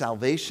rock, his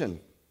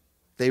salvation.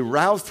 They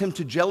roused him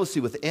to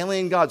jealousy with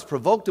alien gods,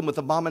 provoked him with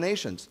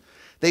abominations.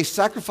 They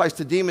sacrificed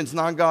to demons,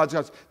 non-gods,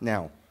 gods.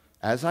 Now,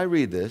 as I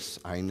read this,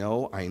 I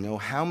know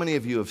how many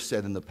of you have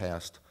said in the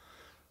past,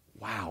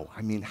 wow,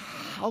 I mean,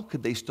 how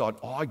could they start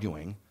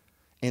arguing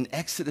in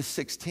Exodus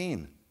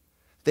 16?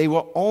 They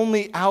were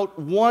only out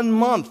 1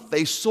 month.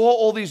 They saw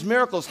all these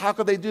miracles. How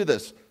could they do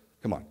this?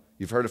 Come on.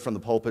 You've heard it from the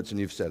pulpits and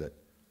you've said it.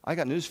 I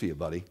got news for you,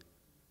 buddy.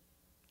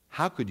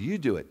 How could you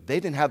do it?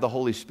 They didn't have the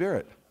Holy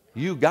Spirit.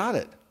 You got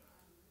it.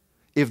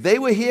 If they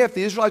were here, if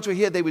the Israelites were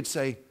here, they would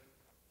say,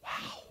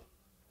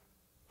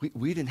 wow,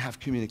 we didn't have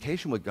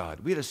communication with God.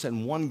 We had to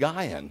send one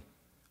guy in.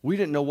 We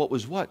didn't know what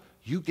was what.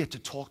 You get to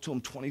talk to him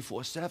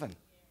 24/7.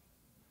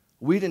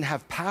 We didn't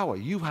have power.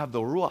 You have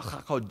the Ruach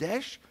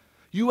HaKodesh.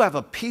 You have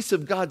a piece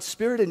of God's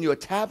Spirit in your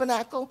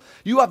tabernacle.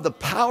 You have the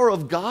power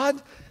of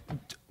God.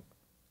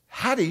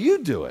 How do you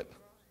do it?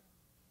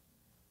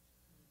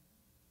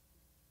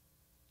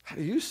 How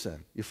do you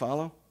sin? You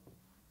follow?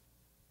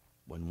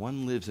 When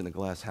one lives in a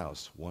glass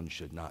house, one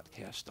should not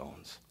cast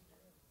stones.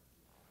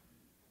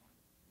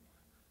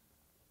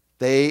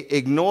 They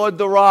ignored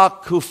the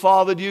rock who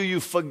fathered you.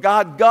 You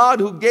forgot God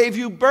who gave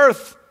you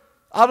birth.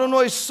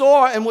 Adonai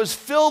saw and was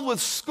filled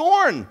with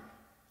scorn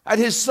at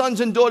his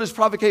sons and daughters'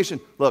 provocation.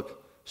 Look,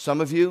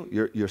 some of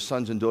you, your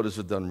sons and daughters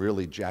have done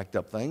really jacked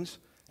up things,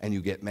 and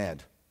you get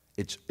mad.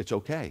 It's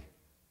okay.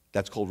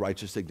 That's called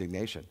righteous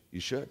indignation. You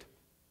should.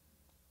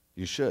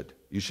 You should.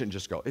 You shouldn't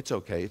just go, it's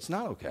okay. It's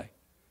not okay.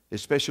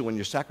 Especially when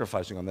you're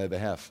sacrificing on their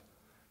behalf.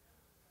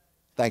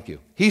 Thank you.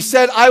 He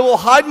said, I will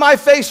hide my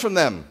face from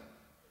them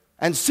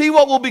and see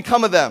what will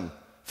become of them.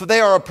 For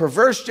they are a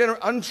perverse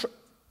generation.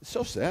 It's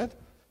so sad.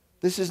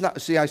 This is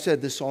not, see, I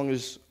said this song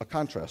is a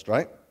contrast,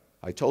 right?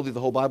 I told you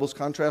the whole Bible's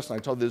contrast, and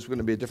I told you this was going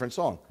to be a different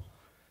song.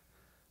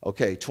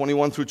 Okay,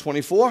 21 through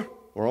 24.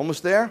 We're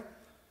almost there.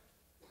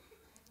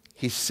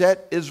 He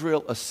set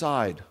Israel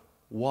aside.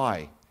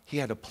 Why? He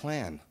had a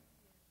plan.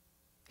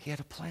 He had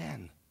a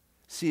plan.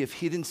 See, if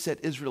he didn't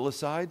set Israel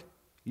aside,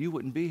 you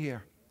wouldn't be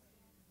here.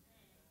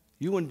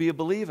 You wouldn't be a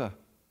believer.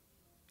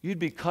 You'd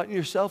be cutting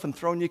yourself and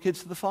throwing your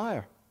kids to the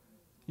fire.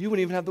 You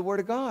wouldn't even have the Word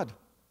of God.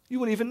 You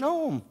wouldn't even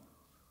know him.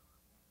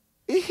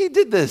 He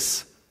did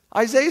this.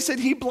 Isaiah said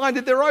he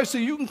blinded their eyes so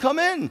you can come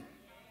in.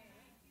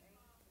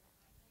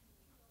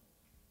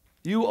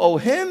 You owe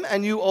him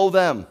and you owe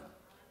them.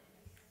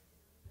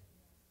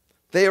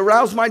 They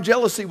aroused my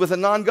jealousy with a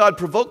non-God,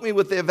 provoked me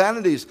with their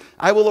vanities.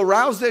 I will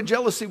arouse their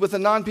jealousy with a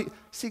non-people.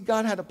 See,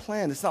 God had a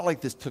plan. It's not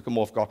like this took him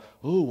off guard.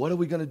 Oh, what are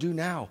we going to do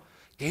now?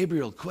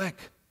 Gabriel, quick.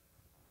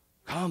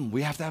 Come,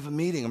 we have to have a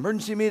meeting,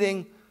 emergency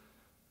meeting.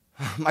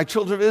 My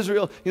children of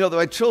Israel, they're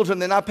my children,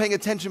 they're not paying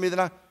attention to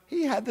me.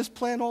 He had this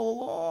plan all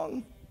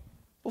along,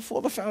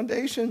 before the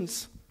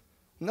foundations.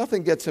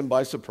 Nothing gets him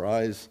by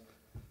surprise.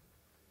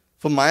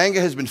 For my anger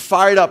has been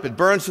fired up. It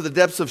burns to the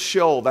depths of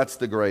Sheol. That's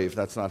the grave.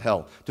 That's not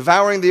hell.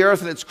 Devouring the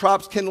earth and its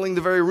crops, kindling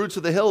the very roots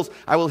of the hills.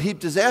 I will heap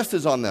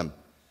disasters on them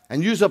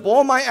and use up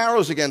all my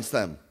arrows against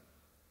them.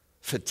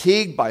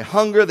 Fatigued by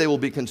hunger, they will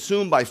be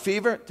consumed by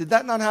fever. Did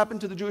that not happen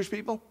to the Jewish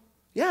people?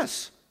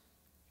 Yes.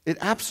 It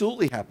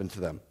absolutely happened to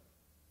them.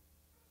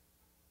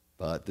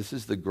 But this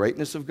is the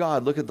greatness of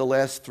God. Look at the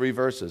last 3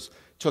 verses.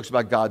 It talks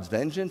about God's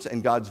vengeance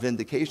and God's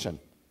vindication.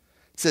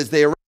 It says,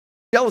 they arouse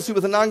jealousy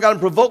with a non-God and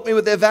provoke me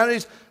with their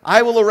vanities.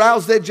 I will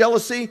arouse their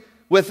jealousy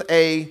with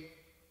a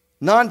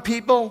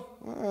non-people.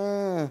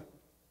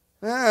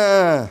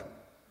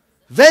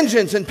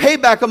 Vengeance and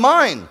payback are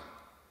mine.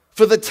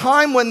 For the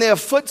time when their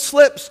foot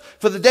slips,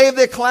 for the day of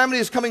their calamity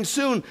is coming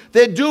soon.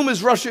 Their doom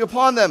is rushing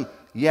upon them.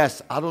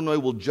 Yes, Adonai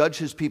will judge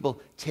his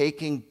people,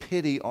 taking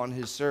pity on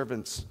his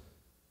servants.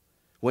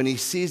 When he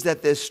sees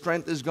that their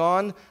strength is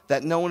gone,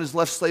 that no one is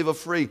left slave or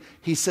free,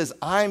 he says,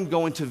 I'm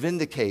going to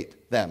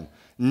vindicate them.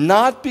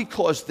 Not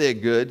because they're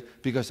good,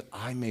 because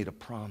I made a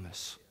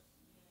promise.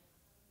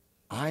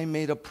 I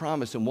made a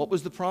promise. And what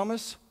was the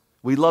promise?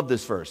 We love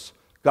this verse.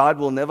 God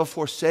will never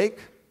forsake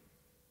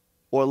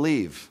or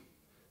leave.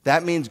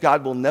 That means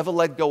God will never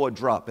let go or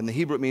drop. In the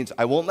Hebrew, it means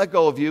I won't let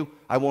go of you,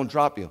 I won't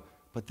drop you.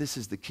 But this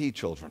is the key,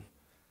 children.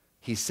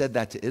 He said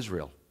that to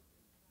Israel.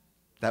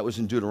 That was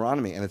in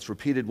Deuteronomy, and it's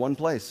repeated one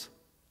place.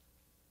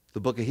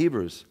 The book of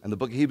Hebrews. And the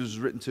book of Hebrews was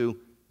written to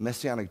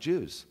Messianic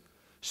Jews.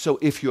 So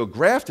if you're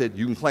grafted,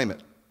 you can claim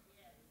it.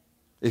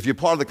 If you're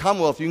part of the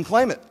Commonwealth, you can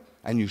claim it.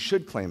 And you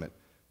should claim it.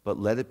 But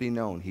let it be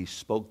known, he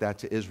spoke that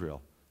to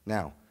Israel.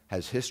 Now,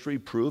 has history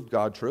proved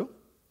God true?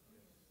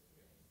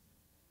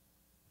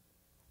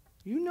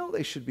 You know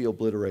they should be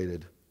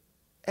obliterated.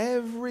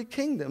 Every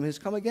kingdom has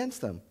come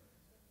against them.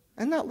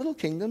 And not little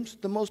kingdoms,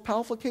 the most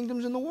powerful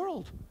kingdoms in the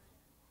world.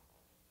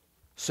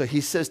 So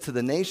he says to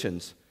the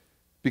nations,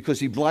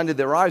 because he blinded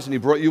their eyes and he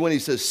brought you in, he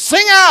says,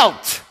 sing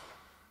out!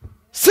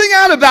 Sing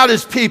out about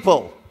his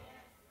people!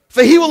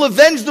 For he will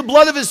avenge the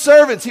blood of his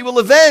servants. He will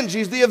avenge.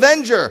 He's the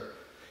avenger.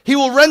 He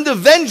will render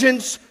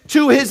vengeance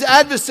to his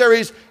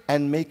adversaries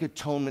and make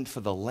atonement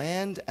for the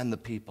land and the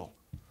people.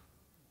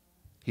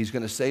 He's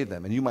going to save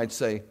them. And you might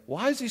say,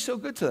 why is he so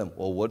good to them?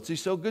 Well, what's he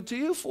so good to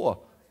you for?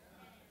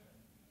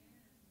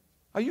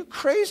 Are you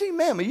crazy,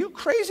 ma'am? Are you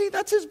crazy?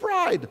 That's his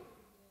bride.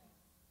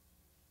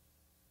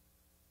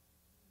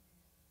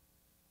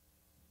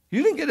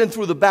 You didn't get in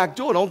through the back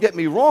door, don't get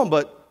me wrong,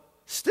 but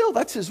still,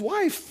 that's his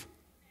wife.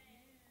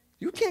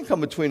 You can't come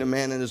between a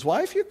man and his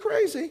wife. You're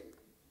crazy.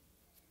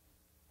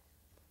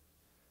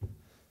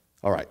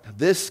 All right,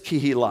 this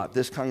Kihilat,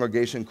 this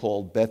congregation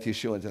called Beth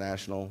Yeshua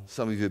International,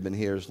 some of you have been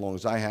here as long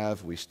as I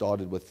have. We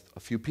started with a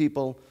few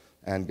people,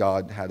 and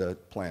God had a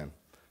plan.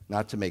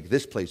 Not to make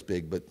this place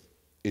big, but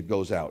it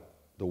goes out.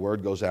 The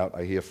word goes out.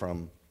 I hear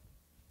from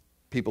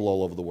people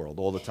all over the world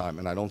all the time,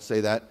 and I don't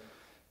say that.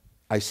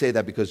 I say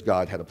that because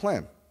God had a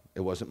plan.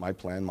 It wasn't my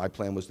plan. My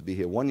plan was to be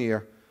here 1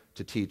 year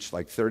to teach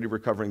like 30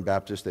 recovering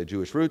Baptists their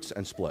Jewish roots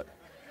and split.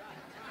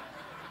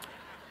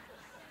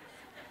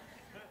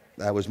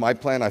 That was my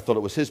plan. I thought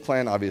it was his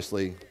plan.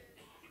 Obviously,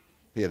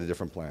 he had a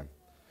different plan.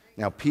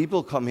 Now,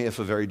 people come here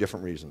for very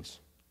different reasons,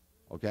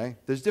 okay?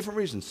 There's different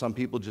reasons. Some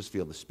people just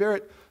feel the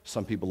Spirit.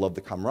 Some people love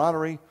the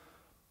camaraderie.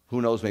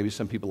 Who knows? Maybe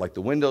some people like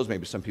the windows.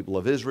 Maybe some people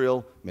love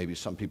Israel. Maybe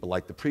some people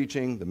like the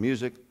preaching, the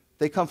music.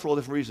 They come for all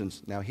different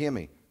reasons. Now, hear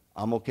me.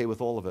 I'm okay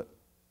with all of it.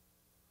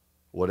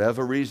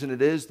 Whatever reason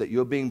it is that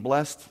you're being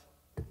blessed,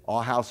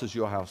 our house is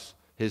your house.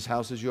 His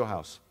house is your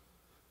house.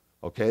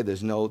 Okay,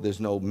 there's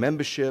no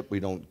membership. We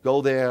don't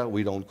go there.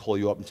 We don't call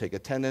you up and take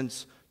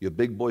attendance. You're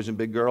big boys and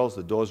big girls.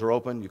 The doors are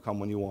open. You come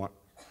when you want.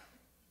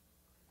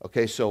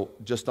 Okay, so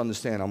just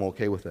understand I'm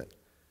okay with it.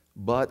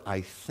 But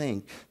I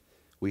think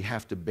we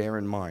have to bear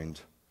in mind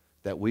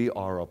that we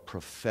are a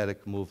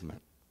prophetic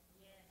movement.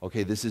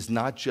 Okay, this is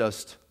not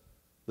just,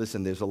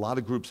 listen, there's a lot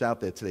of groups out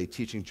there today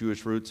teaching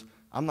Jewish roots.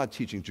 I'm not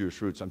teaching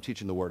Jewish roots. I'm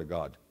teaching the Word of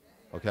God.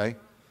 Okay?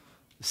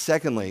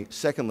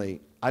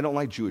 Secondly, I don't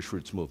like Jewish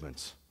roots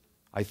movements.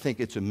 I think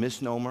it's a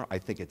misnomer. I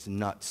think it's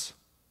nuts,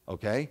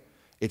 okay?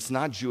 It's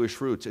not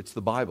Jewish roots. It's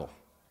the Bible,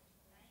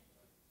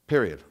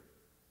 period,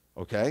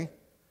 okay?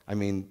 I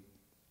mean,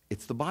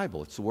 it's the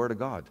Bible. It's the Word of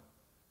God.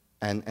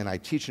 And I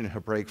teach in a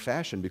Hebraic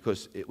fashion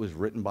because it was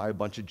written by a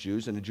bunch of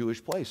Jews in a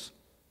Jewish place.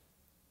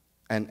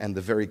 And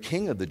the very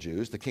king of the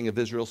Jews, the king of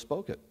Israel,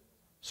 spoke it.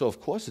 So, of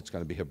course, it's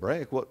going to be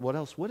Hebraic. What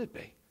else would it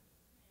be?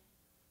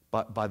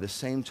 But by the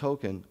same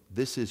token,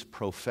 this is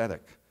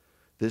prophetic.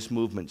 This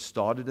movement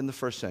started in the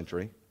 1st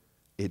century.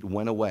 It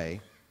went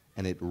away,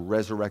 and it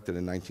resurrected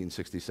in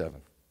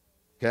 1967.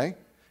 Okay?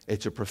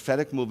 It's a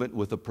prophetic movement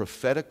with a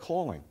prophetic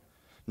calling.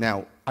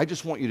 Now, I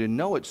just want you to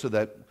know it so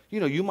that,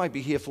 you might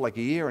be here for like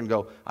a year and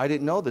go, I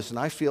didn't know this, and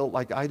I feel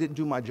like I didn't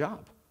do my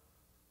job.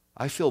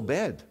 I feel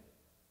bad.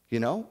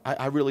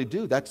 I really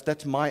do.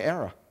 That's my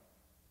error.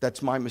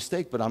 That's my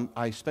mistake, but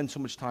I spend so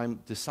much time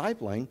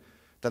discipling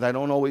that I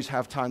don't always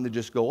have time to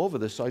just go over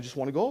this, so I just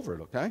want to go over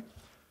it, okay?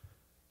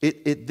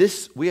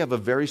 We have a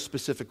very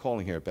specific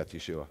calling here at Beth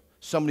Yeshua.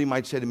 Somebody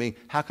might say to me,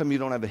 how come you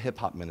don't have a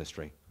hip-hop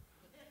ministry?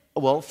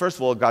 Well, first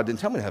of all, God didn't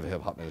tell me to have a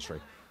hip-hop ministry.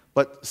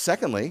 But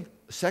secondly,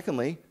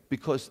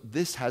 because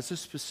this has a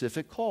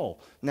specific call.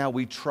 Now,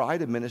 we try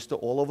to minister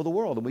all over the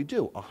world, and we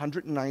do.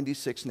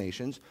 196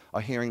 nations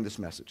are hearing this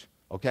message,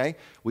 okay?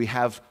 We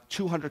have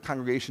 200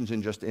 congregations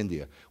in just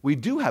India. We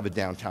do have a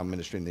downtown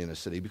ministry in the inner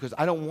city because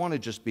I don't want to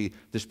just be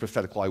this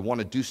prophetic call. I want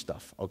to do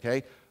stuff,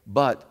 okay?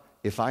 But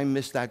if I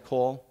miss that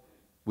call,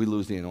 we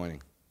lose the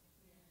anointing.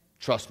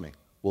 Trust me,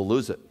 we'll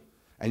lose it.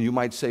 And you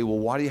might say, well,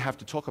 why do you have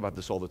to talk about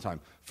this all the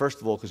time?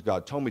 First of all, because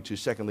God told me to.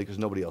 Secondly, because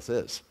nobody else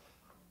is.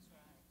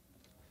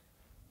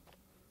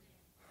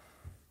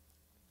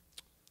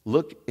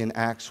 Look in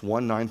Acts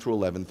 1, 9 through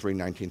 11, 3,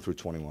 19 through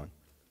 21.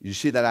 You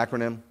see that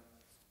acronym?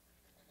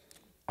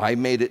 I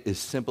made it as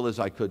simple as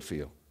I could for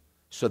you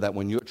so that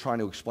when you're trying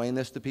to explain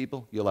this to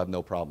people, you'll have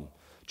no problem.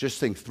 Just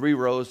think 3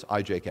 rows,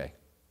 IJK.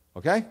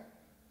 Okay?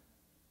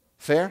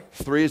 Fair?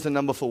 3 is the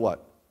number for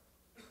what?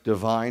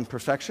 Divine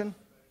perfection.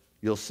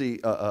 You'll see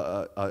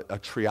a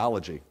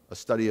triology, a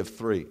study of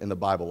 3 in the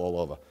Bible all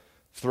over.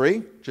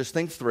 3, just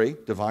think 3,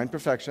 divine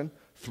perfection.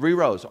 3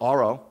 rows,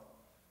 RO,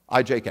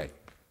 IJK.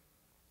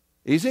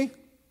 Easy?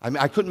 I mean,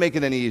 I couldn't make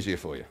it any easier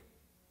for you.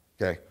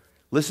 Okay?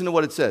 Listen to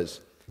what it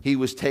says. He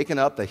was taken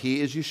up, that he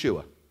is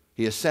Yeshua.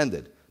 He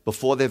ascended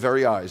before their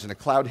very eyes, and a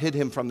cloud hid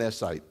him from their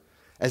sight.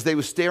 As they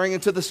were staring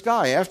into the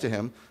sky after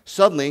him,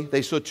 suddenly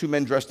they saw 2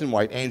 men dressed in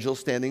white, angels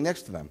standing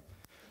next to them.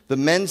 The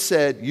men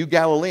said, you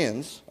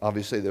Galileans,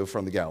 obviously they were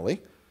from the Galilee,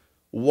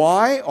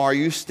 why are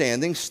you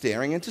standing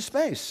staring into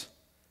space?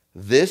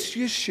 This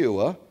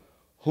Yeshua,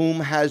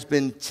 whom has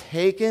been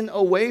taken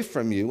away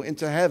from you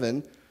into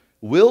heaven,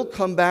 will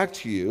come back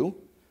to you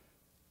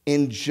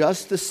in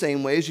just the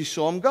same way as you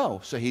saw him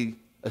go. So he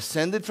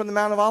ascended from the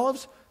Mount of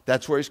Olives.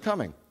 That's where he's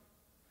coming.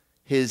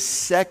 His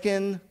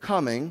second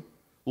coming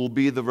will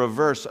be the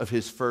reverse of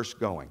his first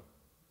going.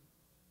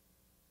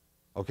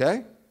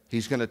 Okay?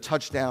 He's going to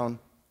touch down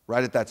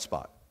right at that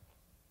spot.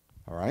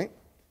 All right?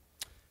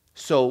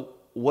 So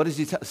what does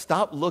he tell?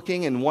 Stop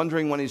looking and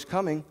wondering when he's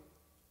coming.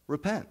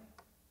 Repent.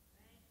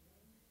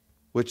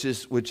 Which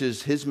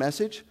is his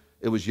message.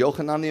 It was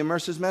Yochanan the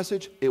Immerser's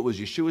message. It was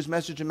Yeshua's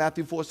message in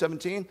Matthew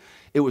 4:17.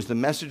 It was the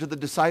message of the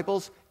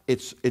disciples.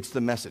 It's the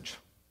message.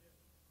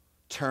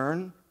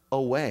 Turn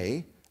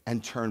away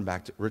and turn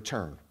back to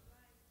return.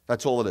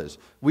 That's all it is.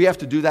 We have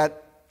to do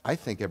that, I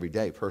think, every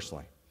day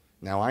personally.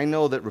 Now, I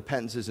know that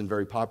repentance isn't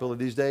very popular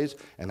these days,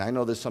 and I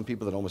know there's some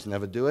people that almost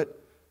never do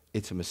it.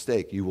 It's a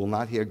mistake. You will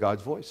not hear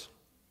God's voice.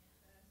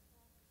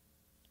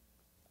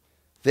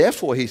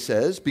 Therefore, he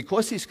says,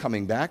 because he's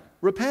coming back,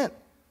 repent.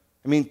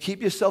 I mean,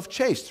 keep yourself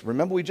chaste.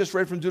 Remember, we just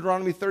read from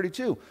Deuteronomy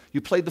 32.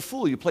 You played the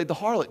fool. You played the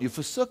harlot. You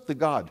forsook the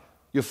God,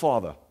 your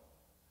father.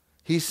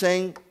 He's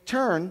saying,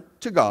 turn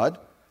to God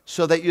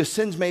so that your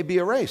sins may be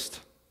erased.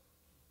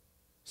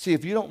 See,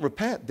 if you don't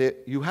repent,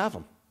 you have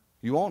them.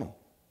 You own them.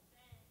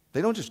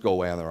 They don't just go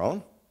away on their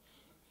own.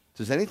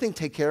 Does anything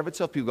take care of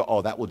itself? People go,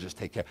 oh, that will just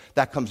take care.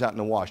 That comes out in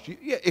the wash.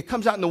 Yeah, it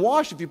comes out in the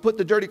wash if you put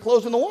the dirty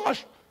clothes in the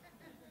wash.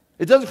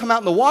 It doesn't come out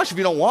in the wash if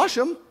you don't wash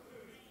them.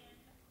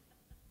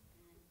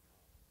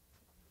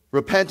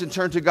 Repent and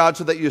turn to God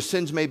so that your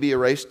sins may be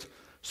erased,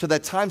 so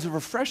that times of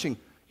refreshing.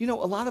 You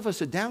know, a lot of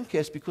us are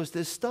downcast because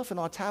there's stuff in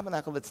our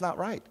tabernacle that's not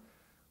right.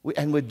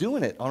 And we're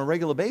doing it on a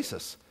regular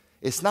basis.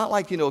 It's not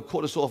like, it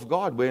caught us off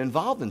guard. We're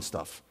involved in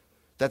stuff.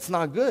 That's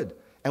not good.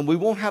 And we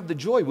won't have the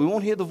joy. We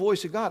won't hear the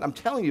voice of God. I'm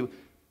telling you,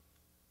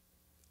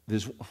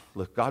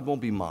 look, God won't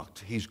be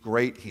mocked. He's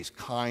great. He's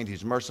kind.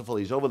 He's merciful.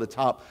 He's over the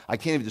top. I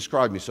can't even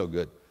describe him. He's so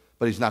good.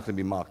 But he's not going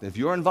to be mocked. And if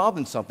you're involved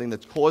in something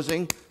that's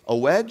causing a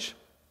wedge,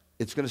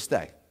 it's going to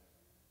stay.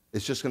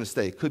 It's just going to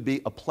stay. It could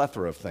be a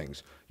plethora of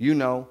things.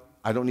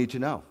 I don't need to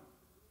know.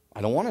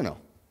 I don't want to know.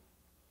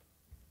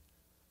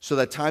 So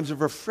that times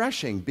of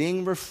refreshing,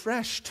 being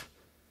refreshed,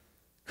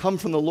 come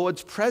from the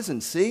Lord's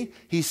presence. See?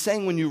 He's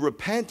saying when you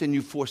repent and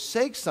you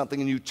forsake something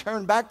and you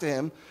turn back to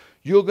him,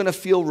 you're going to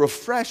feel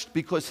refreshed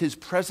because his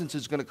presence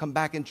is going to come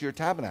back into your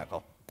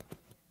tabernacle.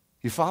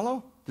 You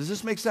follow? Does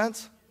this make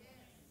sense?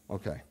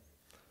 Okay.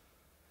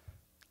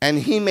 And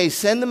he may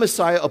send the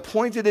Messiah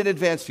appointed in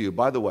advance for you.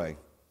 By the way,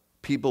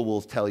 people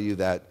will tell you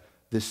that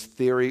this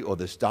theory or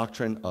this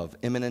doctrine of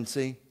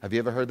imminency, have you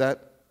ever heard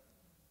that?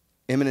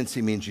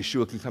 Imminency means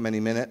Yeshua can come any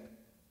minute.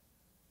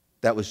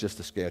 That was just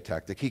a scare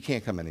tactic. He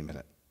can't come any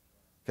minute.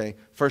 Okay?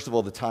 First of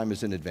all, the time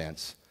is in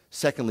advance.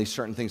 Secondly,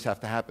 certain things have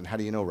to happen. How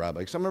do you know, Rabbi?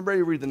 Because I'm ready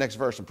to read the next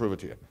verse and prove it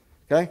to you.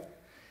 Okay?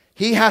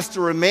 He has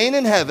to remain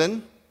in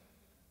heaven.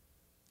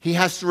 He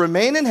has to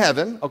remain in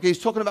heaven. Okay, he's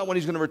talking about when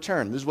he's going to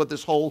return. This is what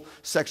this whole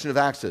section of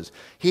Acts is.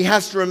 He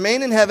has to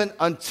remain in heaven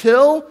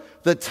until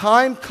the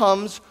time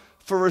comes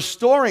for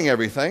restoring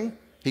everything.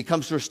 He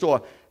comes to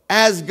restore.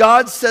 As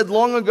God said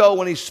long ago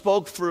when he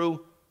spoke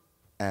through,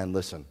 and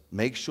listen,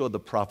 make sure the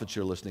prophets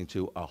you're listening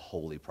to are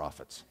holy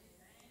prophets.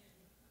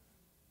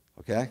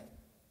 Okay?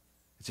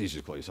 It's easy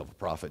to call yourself a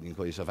prophet. You can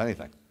call yourself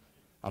anything.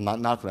 I'm not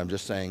knocking it. I'm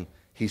just saying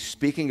he's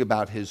speaking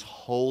about his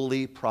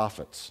holy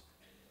prophets.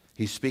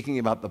 He's speaking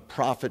about the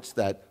prophets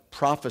that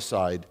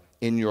prophesied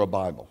in your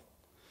Bible.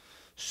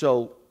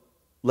 So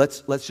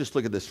let's just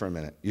look at this for a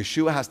minute.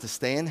 Yeshua has to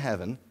stay in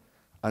heaven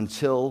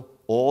until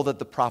all that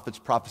the prophets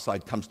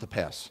prophesied comes to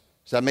pass.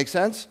 Does that make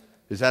sense?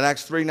 Is that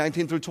Acts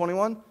 3:19 through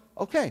 21?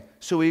 Okay,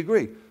 so we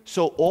agree.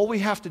 So all we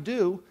have to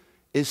do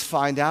is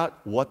find out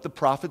what the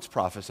prophets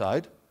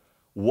prophesied,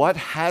 what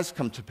has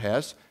come to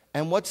pass,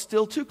 and what's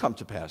still to come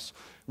to pass.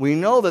 We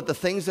know that the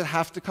things that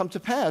have to come to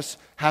pass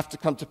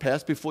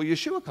before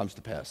Yeshua comes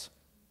to pass.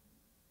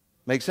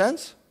 Make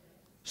sense?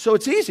 So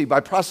it's easy. By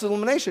process of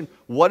elimination,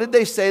 what did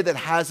they say that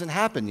hasn't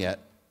happened yet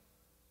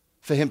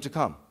for him to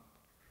come?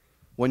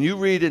 When you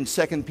read in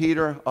 2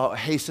 Peter,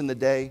 hasten the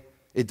day,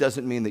 it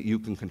doesn't mean that you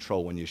can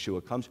control when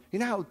Yeshua comes. You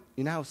know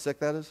how sick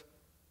that is?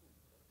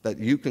 That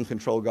you can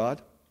control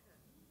God?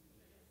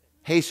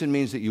 Hasten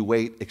means that you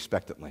wait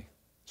expectantly.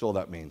 That's all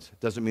that means. It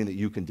doesn't mean that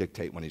you can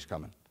dictate when he's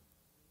coming.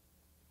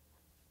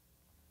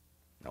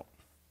 No.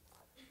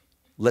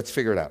 Let's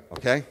figure it out,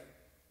 okay?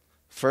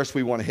 First,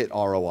 we want to hit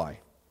ROI.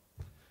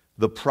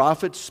 The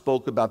prophets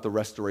spoke about the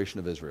restoration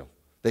of Israel.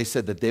 They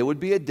said that there would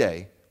be a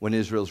day when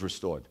Israel's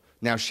restored.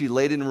 Now, she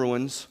laid in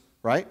ruins,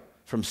 right,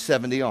 from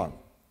 70 on.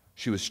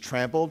 She was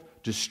trampled,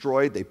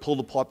 destroyed. They pulled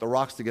apart the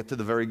rocks to get to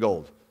the very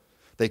gold.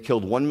 They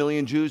killed 1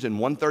 million Jews. In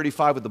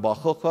 135 with the Bar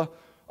Kokhba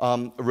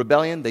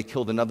rebellion, they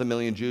killed another 1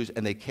 million Jews,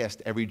 and they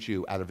cast every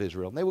Jew out of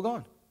Israel. And they were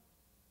gone.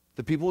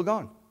 The people were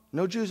gone.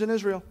 No Jews in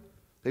Israel.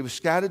 They were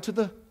scattered to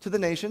the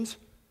nations,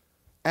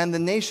 and the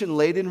nation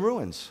laid in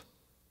ruins.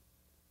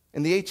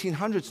 In the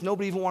 1800s,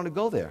 nobody even wanted to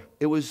go there.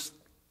 It was,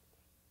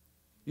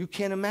 you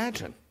can't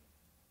imagine.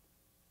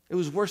 It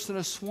was worse than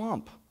a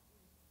swamp.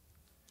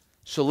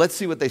 So let's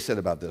see what they said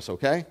about this,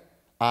 okay?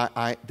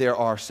 There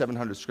are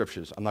 700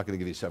 scriptures. I'm not going to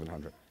give you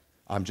 700.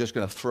 I'm just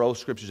going to throw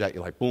scriptures at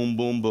you like boom,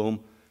 boom,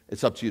 boom.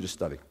 It's up to you to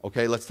study,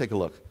 okay? Let's take a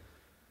look.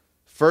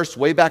 First,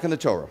 way back in the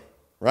Torah,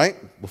 right?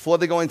 Before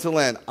they go into the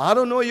land,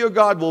 Adonai your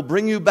God will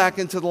bring you back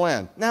into the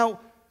land. Now,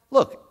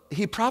 look,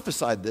 he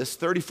prophesied this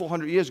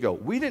 3,400 years ago.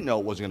 We didn't know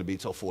it wasn't going to be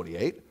until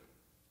 48.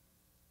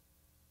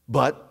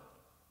 But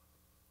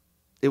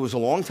it was a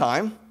long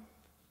time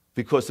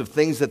because of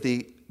things that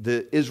the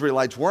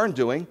Israelites weren't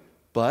doing.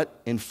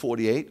 But in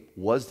 48,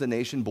 was the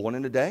nation born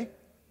in a day?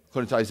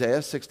 According to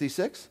Isaiah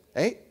 66,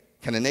 8.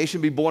 Can a nation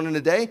be born in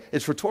a day?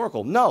 It's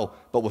rhetorical. No,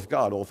 but with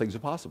God, all things are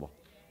possible.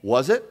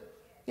 Was it?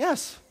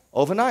 Yes,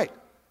 overnight.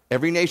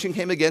 Every nation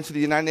came against it. The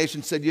United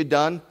Nations said, you're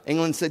done.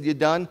 England said, you're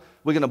done.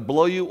 We're going to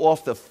blow you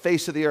off the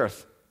face of the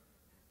earth.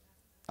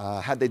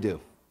 How'd they do?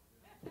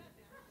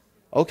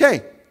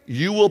 Okay,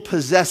 you will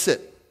possess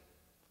it.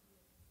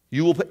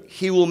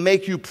 He will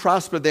make you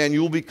prosper there, and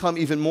you will become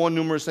even more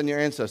numerous than your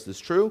ancestors.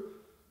 True?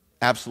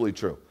 Absolutely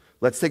true.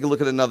 Let's take a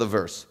look at another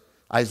verse.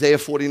 Isaiah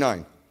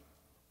 49.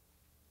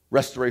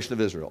 Restoration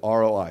of Israel,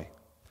 ROI.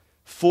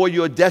 For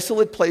your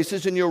desolate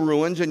places and your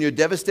ruins and your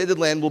devastated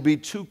land will be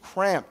too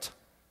cramped.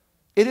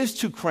 It is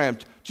too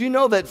cramped. Do you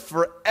know that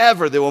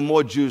forever there were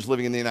more Jews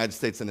living in the United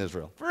States than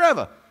Israel?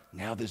 Forever.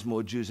 Now there's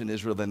more Jews in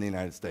Israel than the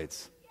United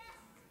States.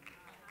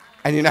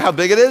 And you know how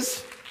big it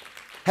is?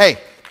 Hey,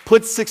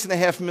 put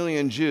 6.5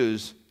 million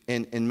Jews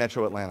in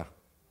metro Atlanta.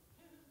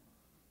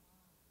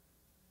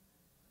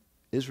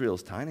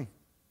 Israel's tiny.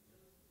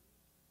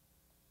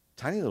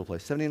 Tiny little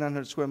place,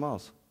 7,900 square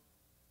miles.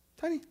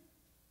 Tiny.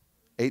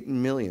 8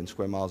 million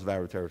square miles of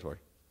Arab territory.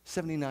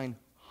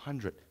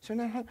 7,900.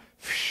 7,900.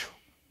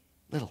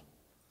 Little.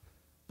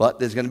 But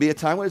there's going to be a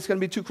time when it's going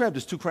to be too cramped.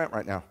 It's too cramped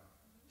right now.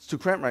 It's too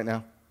cramped right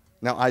now.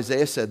 Now,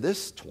 Isaiah said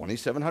this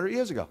 2,700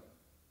 years ago.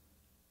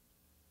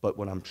 But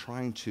what I'm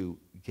trying to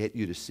get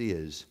you to see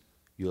is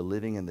you're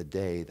living in the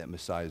day that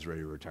Messiah is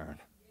ready to return.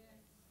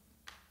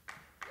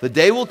 The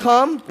day will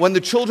come when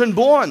the children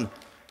born,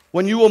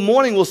 when you are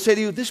mourning, will say to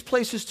you, this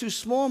place is too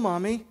small,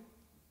 Mommy.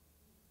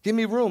 Give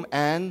me room.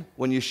 And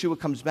when Yeshua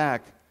comes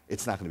back,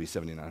 it's not going to be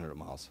 7,900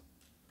 miles.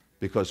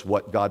 Because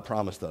what God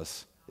promised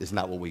us is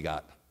not what we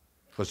got.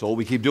 Because all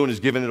we keep doing is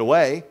giving it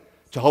away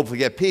to hopefully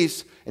get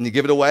peace. And you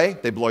give it away,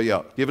 they blow you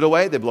up. Give it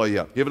away, they blow you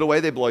up. Give it away,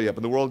 they blow you up.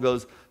 And the world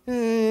goes,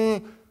 eh.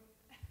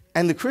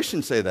 And the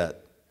Christians say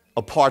that.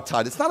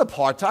 Apartheid. It's not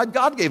apartheid.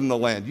 God gave them the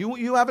land.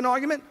 You have an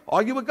argument?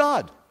 Argue with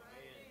God.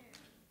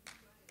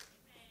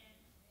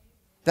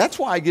 That's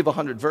why I give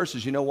 100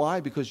 verses. You know why?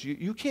 Because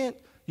you can't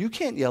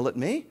yell at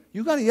me.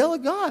 You got to yell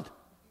at God.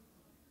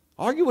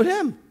 Argue with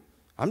him.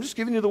 I'm just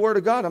giving you the word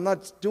of God. I'm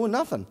not doing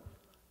nothing.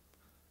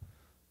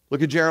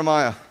 Look at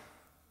Jeremiah.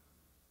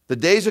 The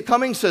days are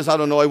coming, says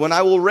Adonai, when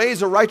I will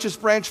raise a righteous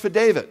branch for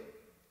David.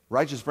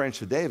 Righteous branch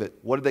for David.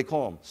 What did they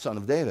call him? Son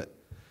of David.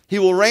 He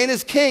will reign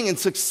as king and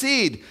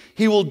succeed.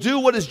 He will do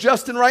what is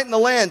just and right in the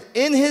land.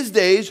 In his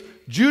days,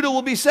 Judah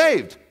will be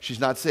saved. She's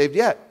not saved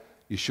yet.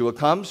 Yeshua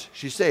comes,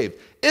 she's saved.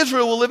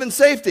 Israel will live in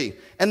safety.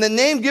 And the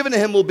name given to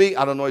him will be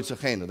Adonai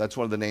Tzachenu. That's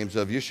one of the names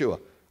of Yeshua.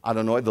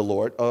 Adonai, the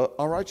Lord,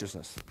 our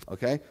righteousness.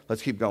 Okay?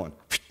 Let's keep going.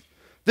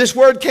 This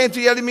word came to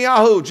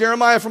Yirmiyahu,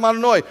 Jeremiah from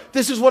Adonai.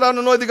 This is what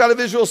Adonai, the God of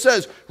Israel,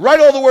 says. Write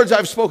all the words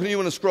I've spoken to you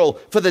in a scroll.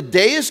 For the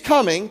day is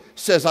coming,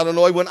 says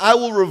Adonai, when I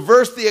will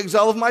reverse the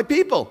exile of my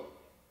people.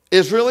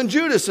 Israel and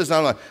Judah, says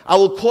Adonai. I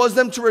will cause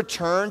them to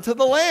return to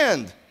the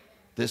land.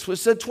 This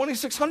was said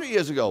 2,600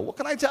 years ago. What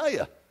can I tell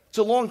you? It's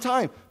a long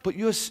time, but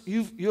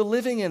you're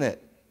living in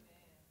it.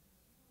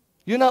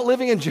 You're not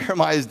living in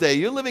Jeremiah's day.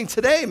 You're living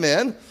today,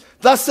 man.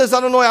 Thus says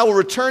Adonai, I will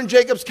return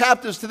Jacob's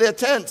captives to their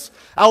tents.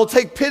 I will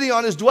take pity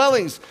on his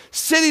dwellings.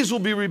 Cities will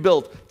be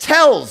rebuilt.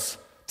 Tel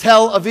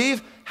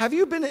Aviv. Have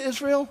you been to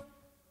Israel?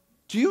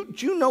 Do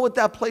you know what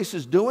that place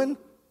is doing?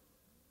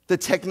 The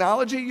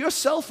technology, your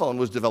cell phone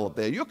was developed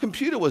there. Your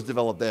computer was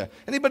developed there.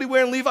 Anybody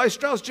wearing Levi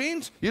Strauss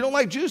jeans? You don't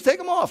like Jews? Take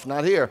them off.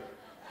 Not here.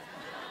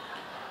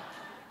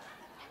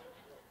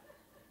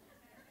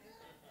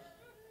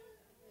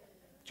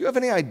 Do you have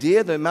any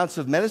idea the amounts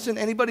of medicine?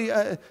 Anybody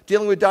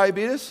dealing with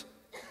diabetes?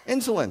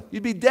 Insulin.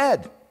 You'd be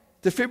dead.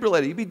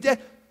 Defibrillator. You'd be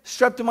dead.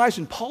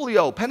 Streptomycin,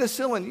 polio,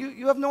 penicillin.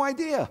 You have no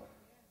idea.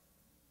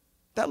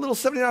 That little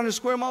 7,900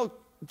 square mile,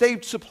 they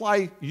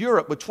supply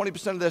Europe with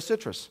 20% of their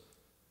citrus.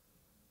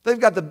 They've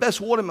got the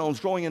best watermelons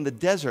growing in the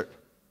desert.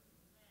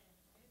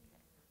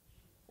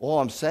 All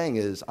I'm saying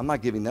is, I'm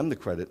not giving them the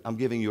credit. I'm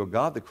giving your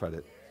God the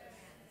credit.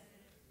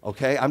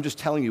 Okay? I'm just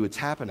telling you it's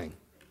happening.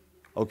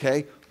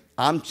 Okay?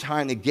 I'm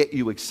trying to get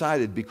you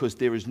excited because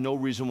there is no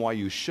reason why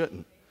you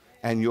shouldn't.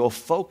 And your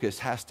focus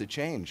has to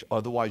change.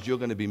 Otherwise, you're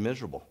going to be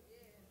miserable.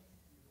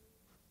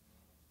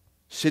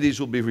 Cities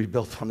will be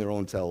rebuilt on their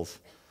own tells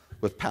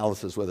with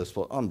palaces where they're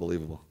supposed.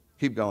 Unbelievable.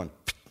 Keep going.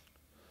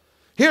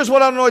 Here's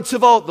what Adonai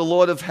Tzivot, the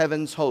Lord of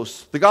heaven's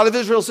hosts. The God of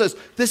Israel says,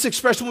 this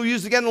expression will be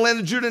used again in the land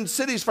of Judah and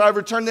cities, for I have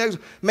returned the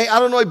exile. May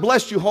Adonai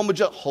bless you, home of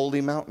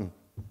holy mountain.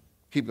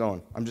 Keep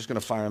going. I'm just going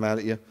to fire them out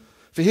at you.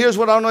 For here's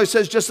what Adonai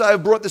says, just as I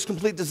have brought this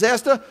complete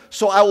disaster,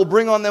 so I will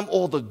bring on them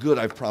all the good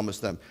I've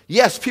promised them.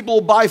 Yes, people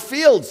will buy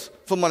fields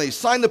for money,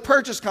 sign the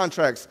purchase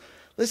contracts.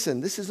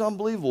 Listen, this is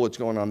unbelievable what's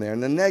going on there. In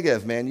the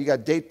Negev, man, you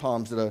got date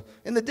palms that are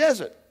in the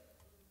desert.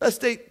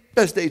 Best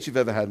dates you've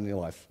ever had in your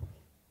life.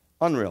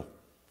 Unreal.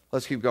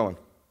 Let's keep going.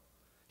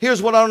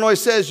 Here's what Adonai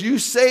says. You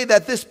say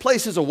that this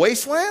place is a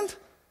wasteland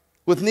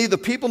with neither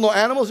people nor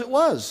animals? It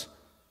was.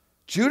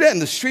 Judah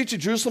and the streets of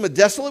Jerusalem are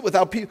desolate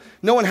without people,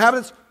 no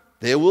inhabitants.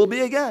 There will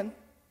be again.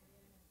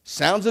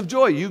 Sounds of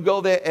joy. You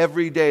go there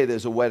every day.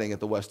 There's a wedding at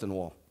the Western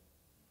Wall.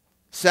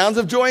 Sounds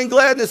of joy and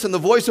gladness and the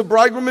voice of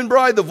bridegroom and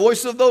bride, the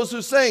voice of those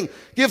who sing.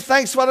 Give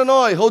thanks to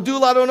Adonai.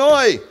 Hodul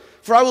Adonai.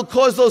 For I will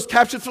cause those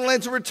captured from the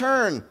land to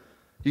return.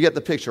 You get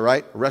the picture,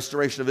 right?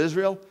 Restoration of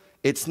Israel.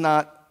 It's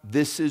not,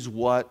 this is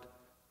what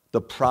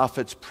the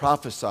prophets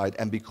prophesied.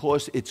 And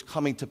because it's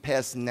coming to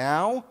pass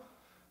now,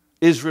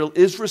 Israel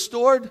is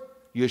restored.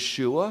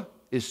 Yeshua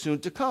is soon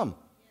to come.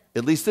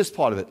 At least this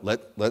part of it.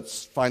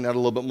 Let's find out a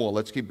little bit more.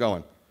 Let's keep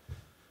going.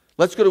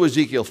 Let's go to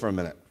Ezekiel for a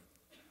minute.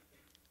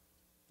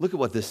 Look at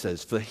what this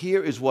says. For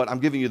here is what, I'm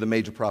giving you the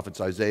major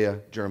prophets, Isaiah,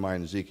 Jeremiah,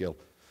 and Ezekiel.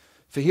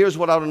 For here's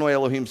what Adonai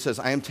Elohim says,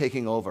 I am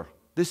taking over.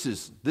 This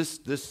if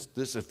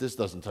this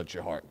doesn't touch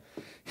your heart.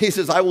 He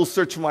says, I will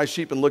search for my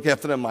sheep and look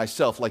after them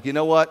myself. Like, you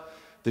know what?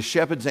 The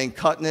shepherds ain't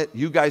cutting it.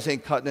 You guys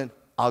ain't cutting it.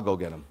 I'll go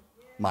get them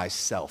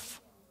myself.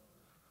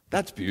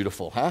 That's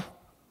beautiful, huh?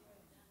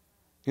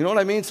 You know what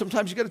I mean?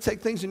 Sometimes you got to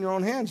take things in your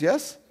own hands,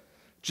 yes?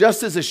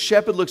 Just as a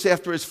shepherd looks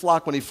after his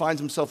flock when he finds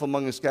himself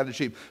among the scattered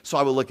sheep, so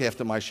I will look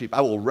after my sheep.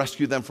 I will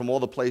rescue them from all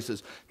the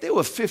places. There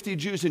were 50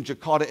 Jews in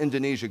Jakarta,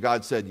 Indonesia.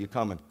 God said, you're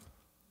coming.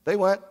 They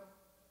went.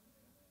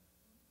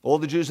 All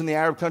the Jews in the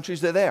Arab countries,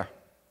 they're there.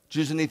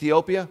 Jews in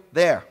Ethiopia,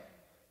 there.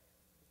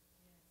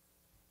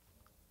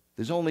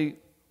 There's only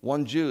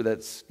one Jew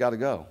that's got to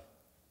go,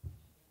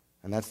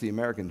 and that's the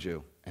American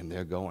Jew, and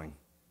they're going.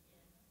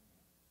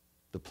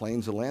 The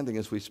planes are landing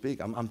as we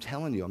speak. I'm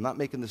telling you, I'm not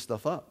making this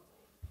stuff up.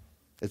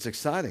 It's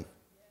exciting.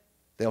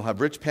 They'll have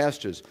rich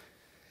pastures.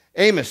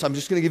 Amos, I'm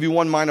just going to give you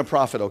one minor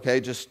prophet, okay?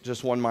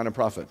 Just one minor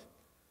prophet.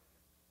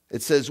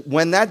 It says,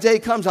 when that day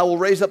comes, I will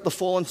raise up the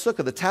fallen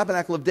sukkah, the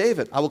tabernacle of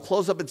David. I will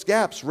close up its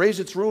gaps, raise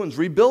its ruins,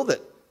 rebuild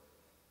it.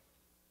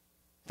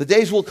 The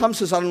days will come,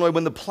 says Adonai,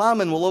 when the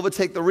plowman will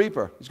overtake the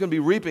reaper. He's going to be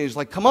reaping. He's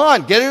like, come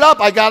on, get it up.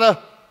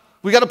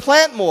 We got to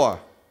plant more.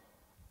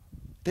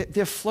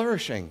 They're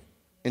flourishing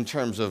in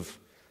terms of,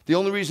 the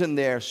only reason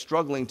they're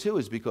struggling too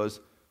is because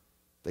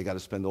they got to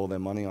spend all their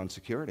money on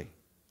security.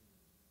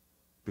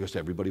 Because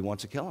everybody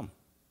wants to kill them.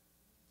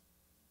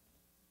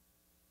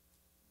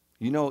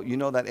 You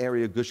know that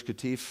area, Gush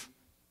Katif?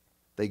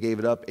 They gave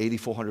it up.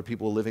 8,400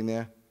 people were living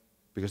there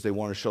because they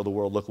wanted to show the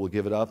world, look, we'll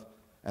give it up.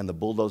 And the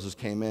bulldozers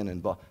came in.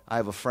 And I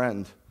have a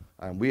friend,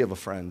 we have a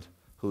friend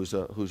who's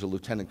a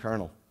lieutenant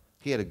colonel.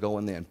 He had to go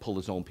in there and pull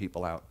his own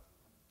people out.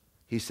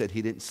 He said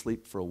he didn't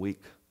sleep for a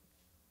week.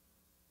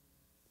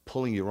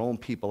 Pulling your own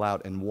people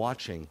out and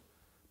watching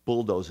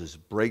bulldozers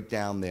break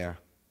down their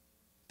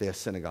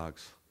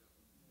synagogues.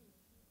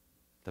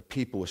 The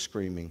people were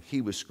screaming.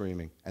 He was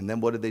screaming. And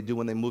then what did they do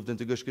when they moved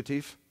into Gush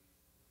Katif?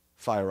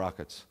 Fire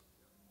rockets.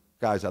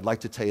 Guys, I'd like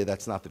to tell you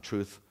that's not the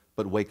truth,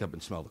 but wake up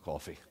and smell the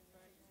coffee.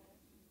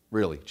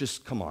 Really,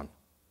 just come on.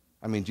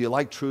 I mean, do you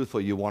like truth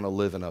or you want to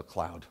live in a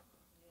cloud?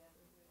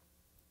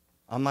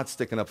 I'm not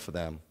sticking up for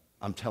them.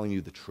 I'm telling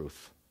you the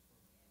truth.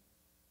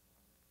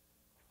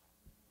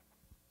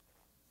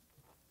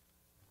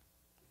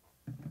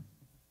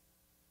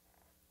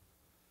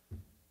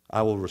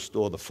 I will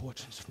restore the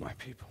fortunes of my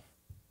people.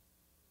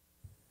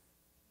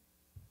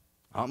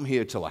 I'm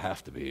here till I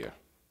have to be here.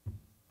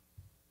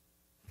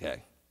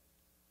 Okay.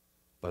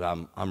 But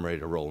I'm ready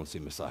to roll and see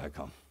Messiah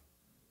come.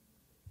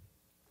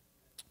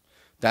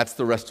 That's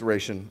the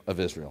restoration of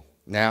Israel.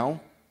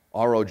 Now,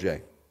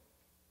 ROJ,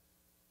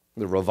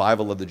 the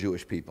revival of the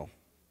Jewish people.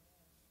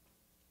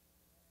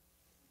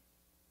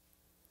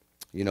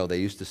 You know, they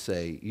used to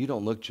say, you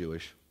don't look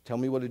Jewish. Tell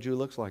me what a Jew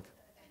looks like.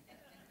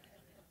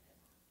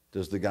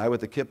 Does the guy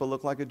with the kippah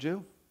look like a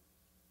Jew?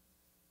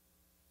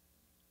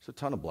 There's a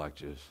ton of black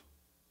Jews.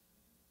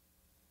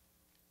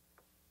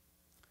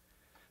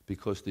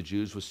 Because the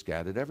Jews were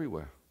scattered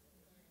everywhere.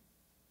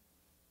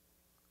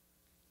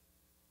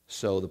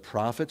 So the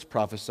prophets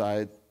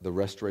prophesied the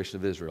restoration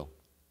of Israel.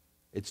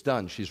 It's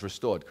done. She's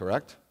restored,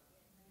 correct?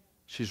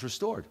 She's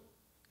restored.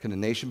 Can a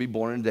nation be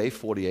born in a day?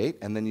 48.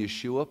 And then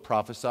Yeshua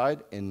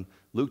prophesied in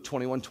Luke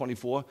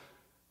 21:24,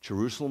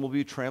 Jerusalem will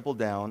be trampled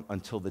down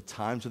until the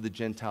times of the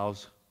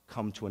Gentiles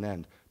come to an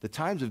end. The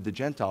times of the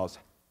Gentiles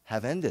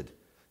have ended.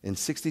 In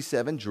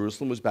 67,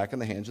 Jerusalem was back in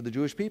the hands of the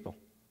Jewish people.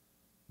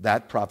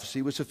 That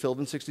prophecy was fulfilled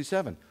in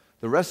 67.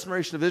 The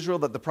restoration of Israel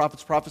that the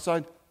prophets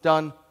prophesied,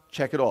 done,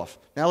 check it off.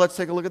 Now let's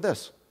take a look at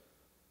this.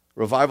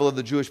 Revival of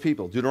the Jewish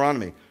people,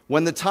 Deuteronomy.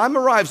 When the time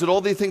arrives that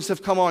all these things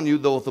have come on you,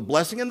 both the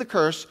blessing and the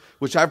curse,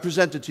 which I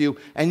presented to you,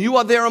 and you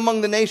are there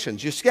among the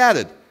nations, you're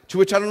scattered, to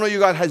which I don't know you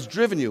God has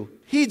driven you.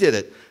 He did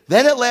it.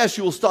 Then at last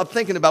you will stop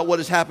thinking about what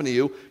has happened to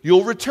you.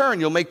 You'll return.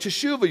 You'll make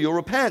teshuvah. You'll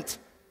repent.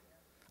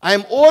 I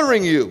am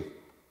ordering you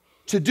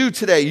to do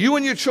today, you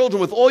and your children,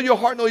 with all your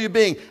heart and all your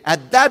being.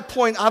 At that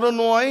point,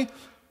 Adonai,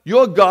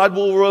 your God,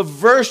 will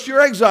reverse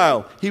your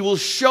exile. He will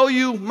show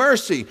you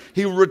mercy.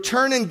 He will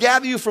return and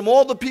gather you from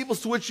all the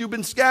peoples to which you've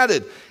been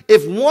scattered.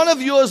 If one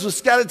of yours was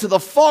scattered to the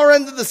far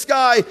end of the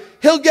sky,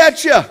 he'll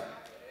get you.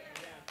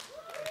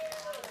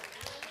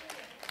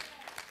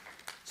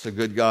 It's a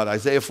good God.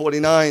 Isaiah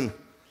 49.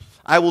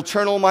 I will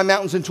turn all my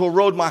mountains into a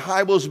road. My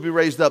highways will be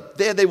raised up.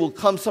 There they will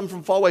come, some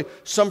from far away,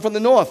 some from the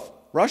north.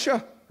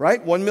 Russia,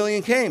 right? 1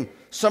 million came.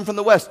 Some from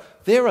the west.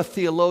 There are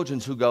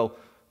theologians who go,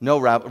 no,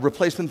 Rabbi.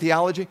 Replacement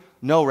theology?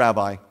 No,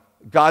 Rabbi.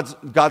 God's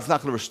not going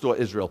to restore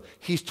Israel.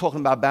 He's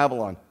talking about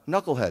Babylon.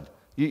 Knucklehead.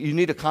 You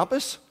need a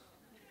compass?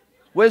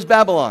 Where's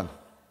Babylon?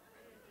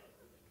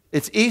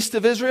 It's east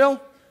of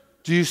Israel?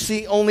 Do you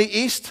see only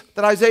east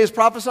that Isaiah is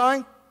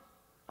prophesying?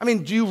 I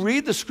mean, do you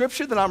read the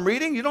scripture that I'm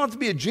reading? You don't have to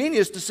be a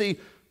genius to see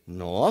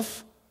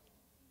north,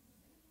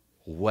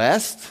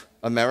 west,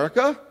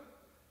 America.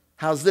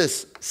 How's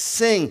this?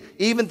 Sing.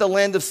 Even the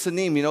land of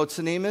Sinim. You know what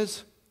Sinim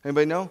is?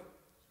 Anybody know?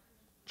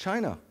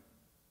 China.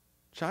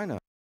 China.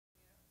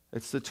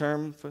 It's the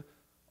term for,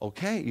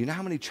 okay, you know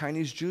how many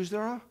Chinese Jews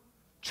there are?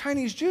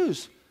 Chinese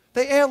Jews.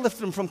 They airlifted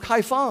them from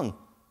Kaifeng.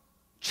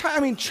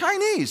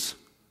 Chinese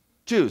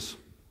Jews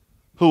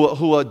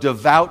who are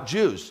devout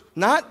Jews.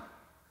 Not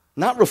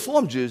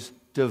Reformed Jews,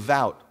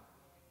 devout,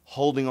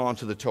 holding on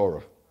to the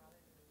Torah.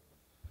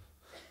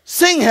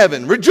 Sing,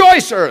 heaven,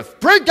 rejoice, earth,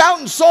 break out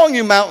in song,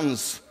 you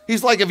mountains.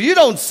 He's like, if you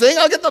don't sing,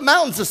 I'll get the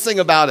mountains to sing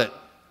about it.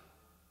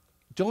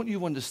 Don't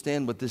you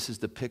understand what this is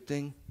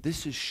depicting?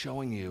 This is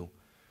showing you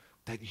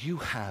that you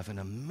have an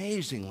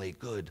amazingly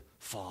good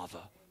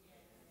Father.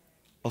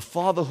 A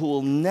Father who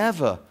will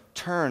never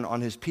turn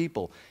on his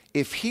people.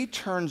 If he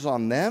turns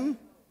on them,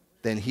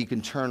 then he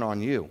can turn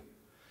on you.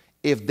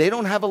 If they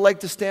don't have a leg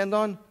to stand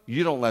on,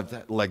 you don't have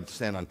that leg to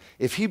stand on.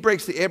 If he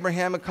breaks the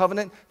Abrahamic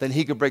covenant, then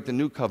he could break the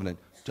new covenant.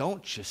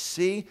 Don't you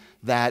see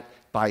that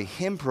by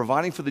him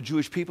providing for the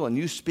Jewish people and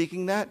you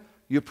speaking that,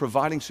 you're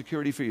providing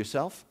security for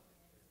yourself?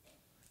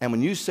 And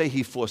when you say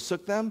he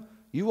forsook them,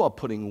 you are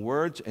putting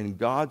words in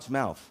God's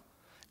mouth.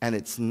 And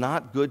it's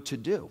not good to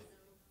do.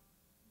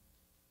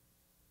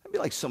 It'd be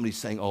like somebody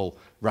saying, oh,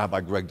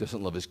 Rabbi Greg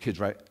doesn't love his kids,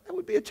 right? That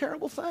would be a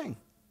terrible thing.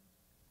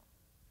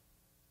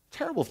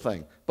 Terrible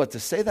thing. But to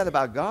say that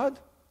about God,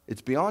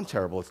 it's beyond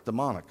terrible. It's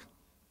demonic.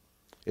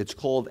 It's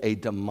called a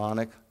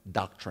demonic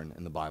doctrine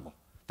in the Bible.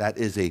 That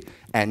is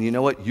and you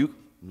know what?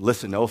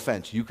 Listen, no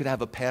offense. You could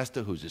have a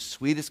pastor who's as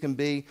sweet as can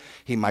be.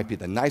 He might be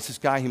the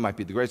nicest guy. He might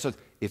be the greatest.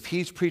 If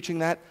he's preaching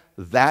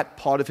that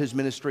part of his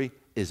ministry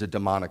is a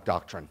demonic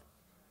doctrine.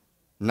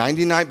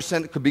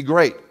 99% could be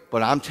great,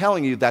 but I'm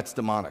telling you that's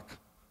demonic.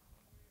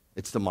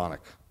 It's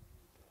demonic.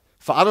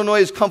 For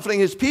Adonai is comforting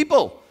his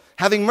people,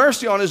 having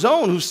mercy on his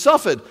own who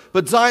suffered.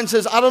 But Zion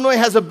says, Adonai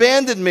has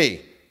abandoned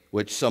me,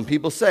 which some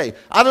people say.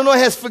 Adonai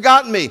has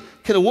forgotten me.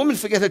 Can a woman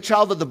forget her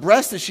child at the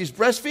breast as she's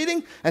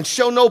breastfeeding and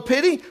show no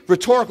pity?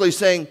 Rhetorically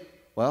saying,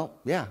 well,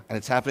 yeah, and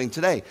it's happening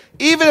today.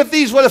 Even if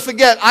these were to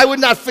forget, I would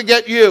not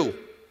forget you.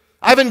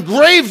 I've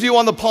engraved you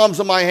on the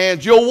palms of my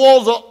hands. Your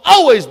walls are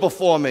always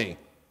before me.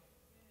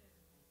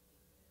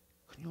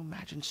 Can you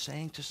imagine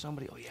saying to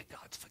somebody, oh yeah,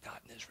 God's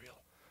forgotten Israel?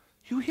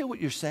 You hear what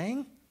you're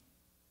saying?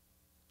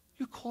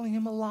 You're calling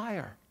him a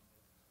liar.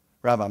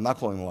 Rabbi, I'm not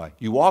calling him a liar.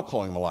 You are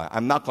calling him a liar.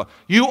 I'm not calling.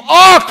 You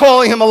are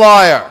calling him a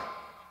liar.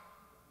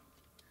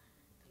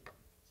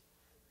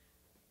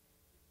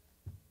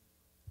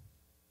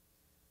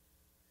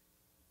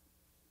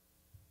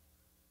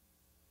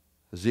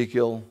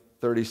 Ezekiel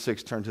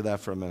 36, turn to that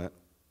for a minute.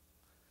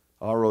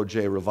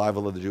 ROJ,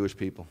 revival of the Jewish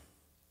people.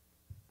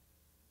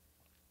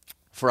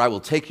 For I will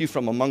take you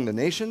from among the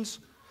nations,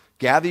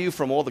 gather you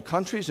from all the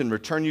countries, and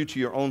return you to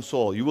your own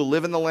soil. You will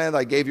live in the land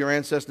I gave your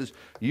ancestors.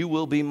 You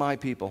will be my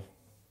people,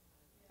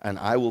 and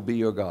I will be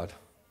your God.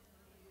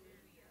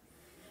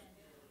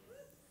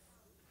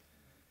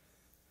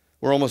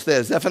 We're almost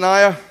there.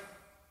 Zephaniah.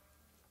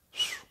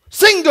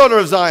 Sing, daughter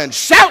of Zion.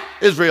 Shout,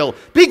 Israel.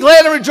 Be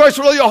glad and rejoice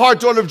with all your heart,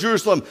 daughter of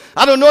Jerusalem.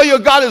 Adonai, your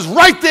God, is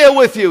right there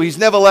with you. He's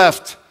never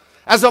left.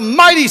 As a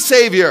mighty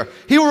Savior,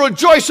 he will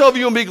rejoice over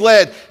you and be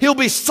glad. He'll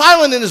be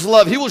silent in his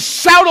love. He will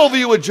shout over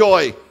you with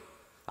joy.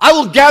 I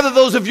will gather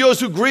those of yours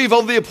who grieve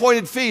over the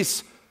appointed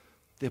feasts.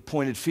 The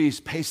appointed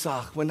feast,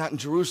 Pesach. We're not in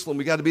Jerusalem.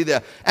 We got to be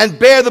there. And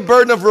bear the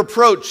burden of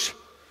reproach.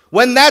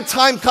 When that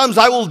time comes,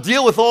 I will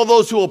deal with all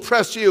those who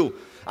oppress you.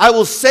 I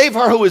will save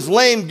her who is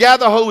lame,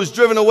 gather her who is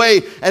driven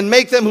away, and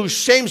make them whose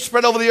shame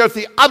spread over the earth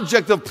the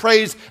object of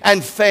praise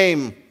and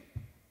fame.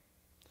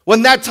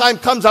 When that time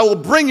comes, I will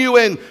bring you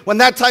in. When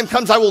that time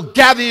comes, I will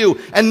gather you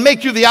and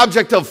make you the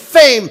object of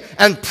fame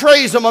and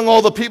praise among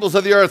all the peoples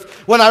of the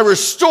earth. When I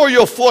restore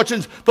your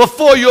fortunes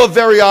before your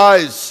very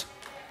eyes.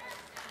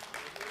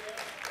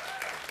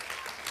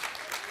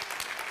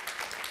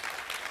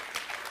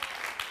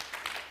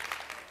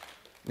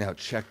 Now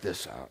check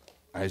this out.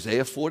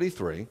 Isaiah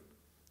 43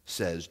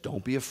 says,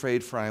 don't be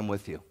afraid, for I am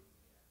with you.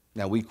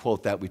 Now we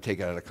quote that, we take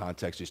it out of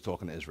context. He's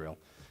talking to Israel.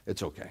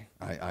 It's okay.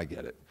 I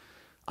get it.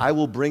 I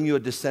will bring your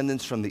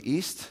descendants from the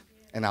east,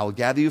 and I will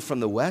gather you from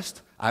the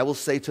west. I will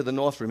say to the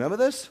north, remember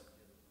this?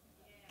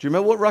 Do you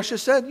remember what Russia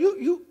said?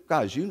 You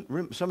guys,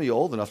 some of you are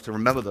old enough to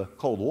remember the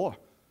Cold War.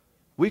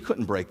 We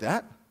couldn't break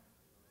that.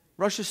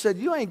 Russia said,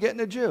 you ain't getting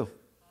a Jew.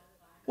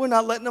 We're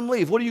not letting them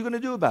leave. What are you going to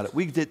do about it?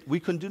 We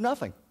couldn't do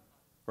nothing,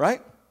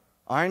 right?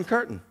 Iron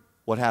Curtain.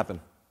 What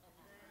happened?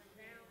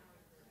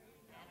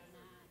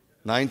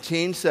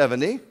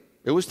 1970,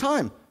 it was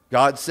time.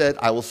 God said,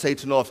 I will say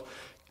to north,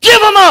 give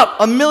them up!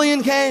 1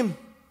 million came.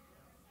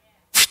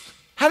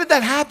 How did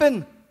that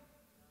happen?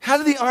 How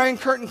did the Iron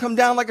Curtain come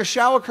down like a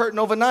shower curtain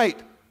overnight?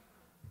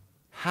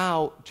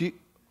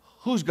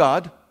 Who's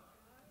God?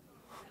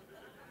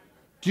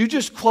 Do you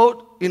just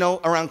quote,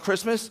 around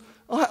Christmas,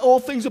 all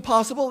things are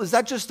possible? Is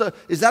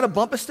that a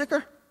bumper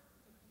sticker?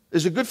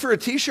 Is it good for a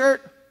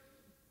t-shirt?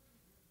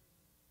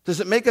 Does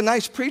it make a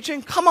nice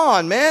preaching? Come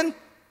on, man.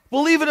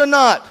 Believe it or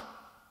not.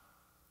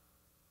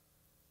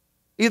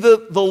 Either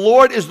the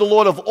Lord is the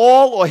Lord of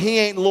all or he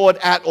ain't Lord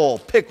at all.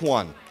 Pick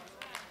one.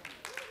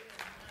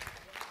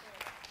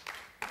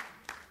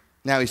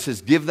 Now he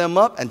says, give them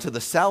up, and to the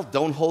south,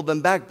 don't hold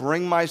them back.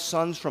 Bring my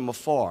sons from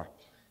afar.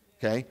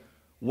 Okay?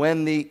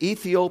 When the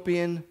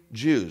Ethiopian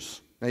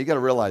Jews, now you got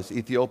to realize,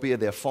 Ethiopia,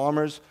 they're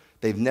farmers.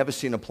 They've never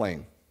seen a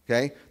plane.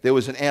 Okay? There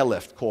was an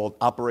airlift called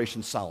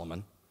Operation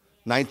Solomon,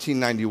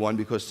 1991,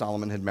 because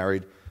Solomon had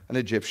married an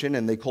Egyptian,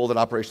 and they called it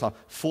Operation Solomon.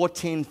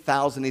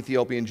 14,000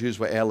 Ethiopian Jews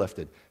were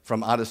airlifted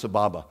from Addis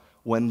Ababa.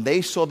 When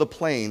they saw the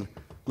plane,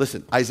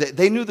 listen, Isaiah,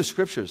 they knew the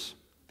scriptures,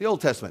 the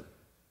Old Testament.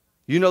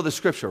 You know the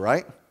scripture,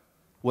 right?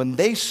 When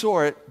they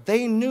saw it,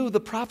 they knew the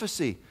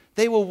prophecy.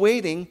 They were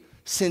waiting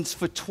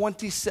for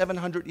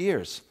 2,700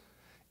 years.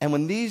 And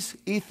when these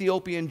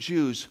Ethiopian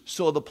Jews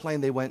saw the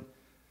plane, they went,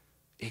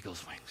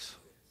 eagle's wings.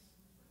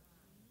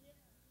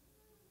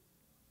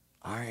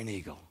 Iron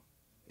Eagle,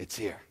 it's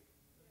here.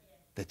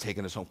 They're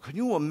taking us home. Can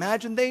you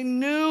imagine? They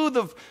knew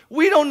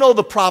we don't know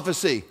the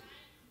prophecy.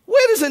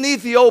 Where does an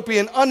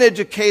Ethiopian,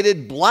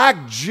 uneducated,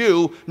 black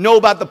Jew know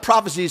about the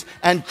prophecies,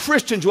 and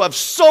Christians who have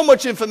so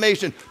much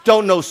information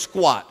don't know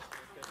squat?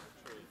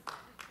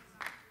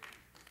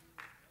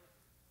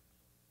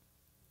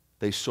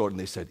 They saw it and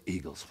they said,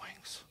 eagle's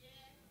wings.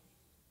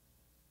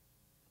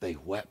 They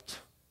wept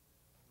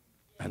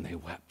and they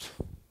wept.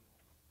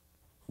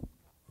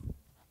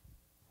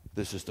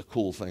 This is the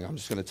cool thing. I'm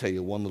just going to tell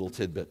you one little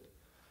tidbit.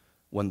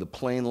 When the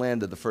plane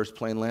landed, the first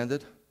plane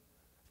landed,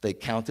 they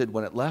counted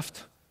when it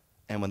left,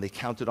 and when they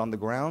counted on the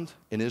ground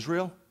in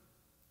Israel,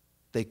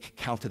 they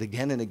counted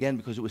again and again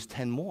because it was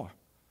 10 more.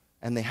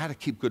 And they had to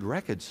keep good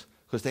records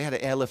because they had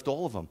to airlift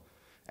all of them.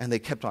 And they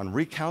kept on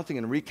recounting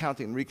and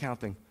recounting and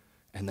recounting.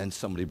 And then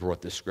somebody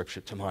brought this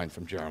scripture to mind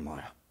from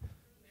Jeremiah.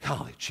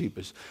 Golly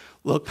jeepers.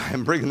 Look, I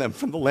am bringing them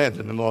from the land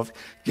in the north,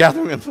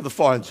 gathering them from the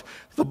far,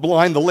 the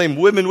blind, the lame,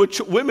 women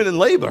in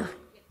labor.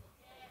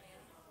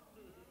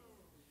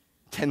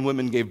 10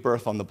 women gave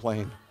birth on the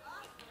plane.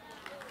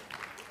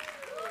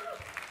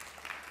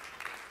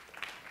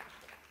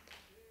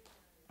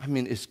 I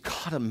mean, is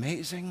God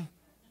amazing?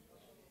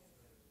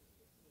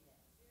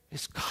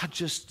 Is God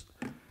just...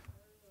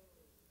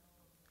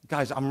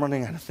 Guys, I'm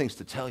running out of things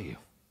to tell you.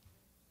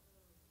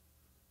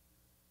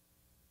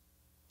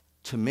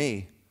 To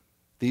me,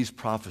 these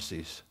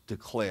prophecies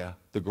declare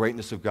the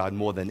greatness of God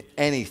more than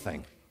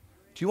anything.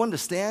 Do you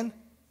understand?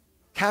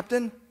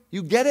 Captain,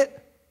 you get it?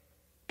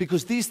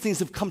 Because these things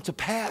have come to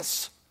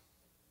pass.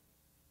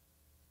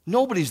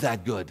 Nobody's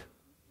that good.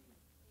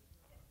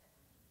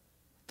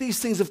 These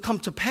things have come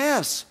to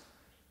pass.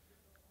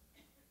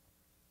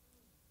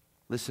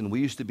 Listen, we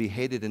used to be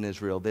hated in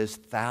Israel. There's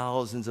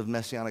thousands of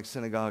Messianic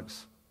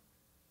synagogues.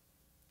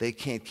 They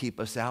can't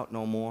keep us out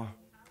no more.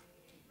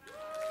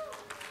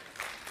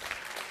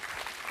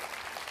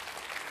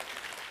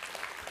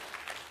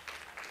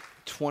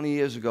 "20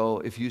 years ago,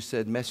 if you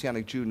said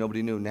Messianic Jew,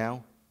 nobody knew.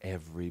 Now,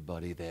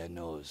 everybody there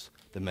knows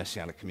the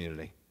Messianic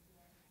community.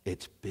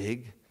 It's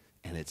big,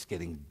 and it's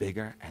getting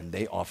bigger, and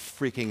they are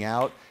freaking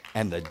out,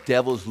 and the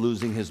devil's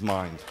losing his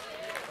mind."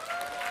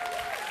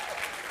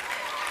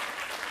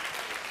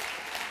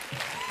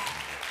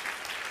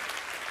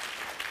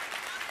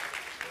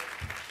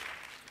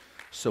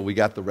 So we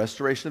got the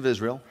restoration of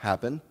Israel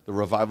happen, the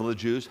revival of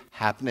the Jews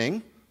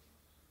happening.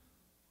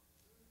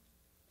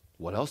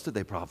 What else did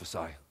they prophesy?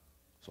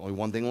 There's only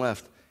one thing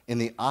left. In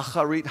the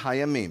Acharit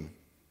Hayamim,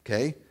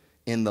 okay,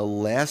 in the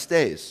last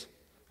days,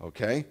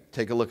 okay,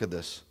 take a look at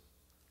this.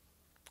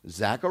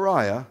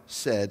 Zechariah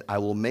said, "I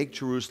will make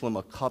Jerusalem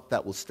a cup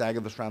that will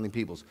stagger the surrounding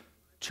peoples."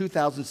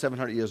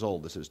 2,700 years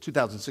old, this is.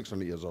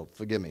 2,600 years old,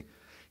 forgive me.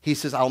 He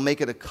says, "I'll make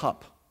it a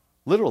cup,"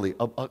 literally,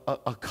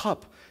 a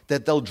cup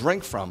that they'll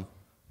drink from,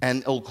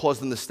 and it'll cause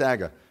them to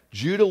stagger.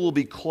 Judah will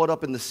be caught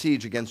up in the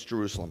siege against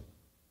Jerusalem.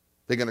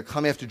 They're going to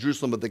come after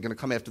Jerusalem, but they're going to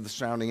come after the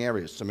surrounding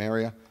areas,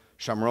 Samaria,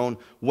 Shomron.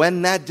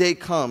 "When that day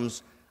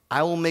comes,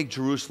 I will make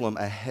Jerusalem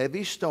a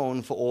heavy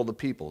stone for all the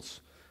peoples."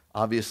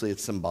 Obviously,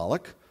 it's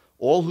symbolic.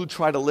 "All who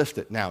try to lift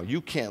it." Now,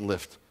 you can't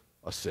lift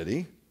a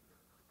city.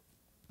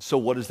 So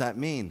what does that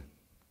mean?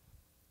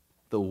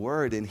 The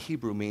word in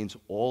Hebrew means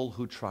all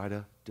who try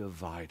to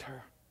divide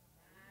her.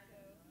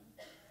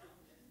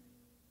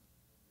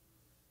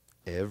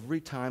 Every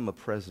time a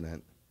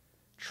president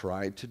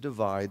tried to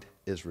divide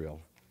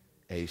Israel,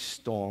 a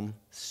storm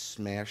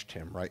smashed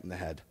him right in the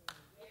head.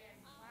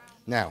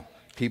 Now,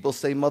 people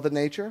say Mother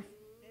Nature.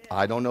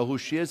 I don't know who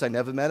she is. I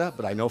never met her,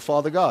 but I know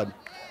Father God.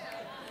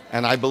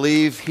 And I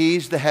believe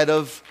he's the head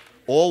of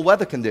all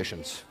weather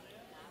conditions.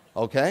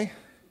 Okay?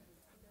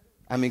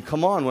 I mean,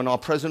 come on. When our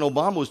President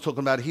Obama was talking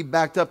about it, he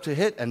backed up to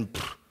hit, and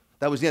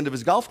that was the end of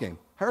his golf game.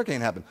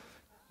 Hurricane happened.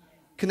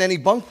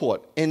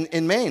 Bunkport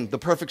in Maine, the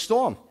perfect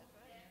storm.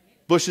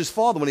 Bush's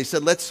father, when he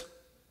said, let's,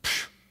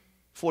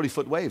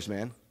 40-foot waves,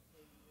 man.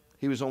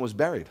 He was almost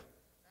buried.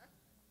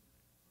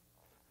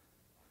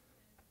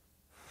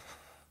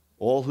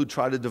 All who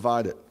try to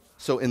divide it.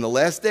 So in the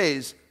last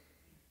days,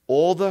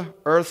 all the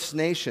earth's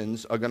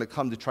nations are going to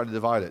come to try to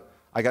divide it.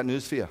 I got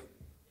news for you.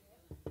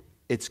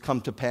 It's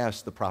come to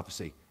pass, the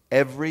prophecy.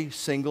 Every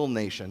single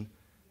nation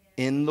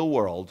in the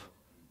world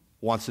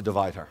wants to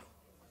divide her.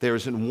 There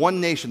isn't one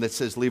nation that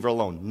says leave her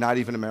alone, not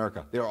even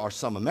America. There are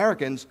some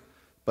Americans,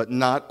 but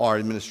not our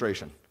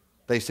administration.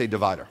 They say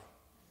divide her.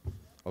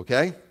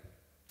 Okay?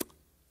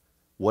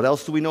 What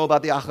else do we know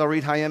about the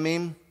Acharit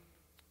Hayamim?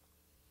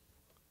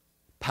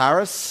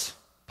 Paris,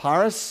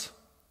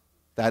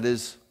 that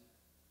is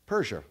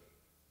Persia.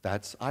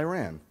 That's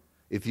Iran.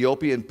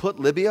 Ethiopia and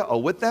Put, Libya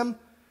are with them.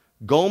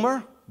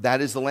 Gomer,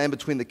 that is the land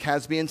between the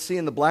Caspian Sea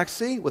and the Black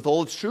Sea with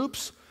all its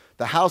troops.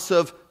 The house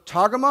of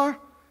Targamar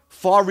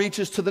far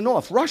reaches to the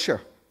north. Russia,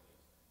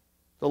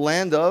 the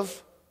land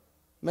of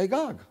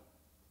Magog,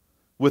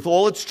 with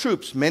all its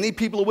troops. Many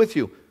people are with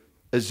you.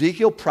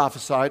 Ezekiel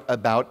prophesied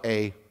about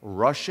a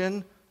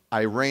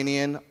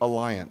Russian-Iranian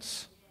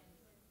alliance.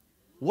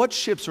 What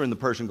ships are in the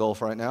Persian Gulf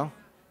right now?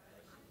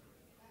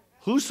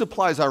 Who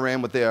supplies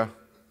Iran with their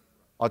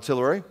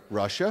artillery?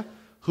 Russia.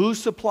 Who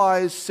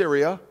supplies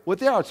Syria with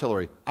their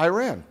artillery?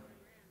 Iran.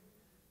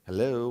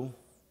 Hello?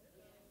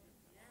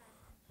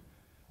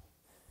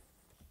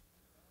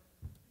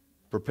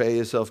 Prepare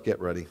yourself, get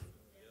ready.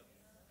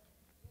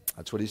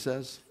 That's what he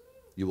says.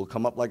 You will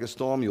come up like a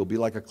storm. You will be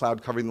like a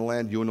cloud covering the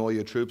land, you and all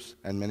your troops,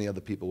 and many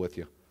other people with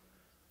you.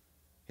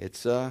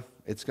 It's going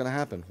to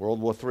happen. World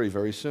War III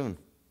very soon.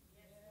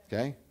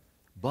 Okay?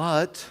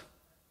 But,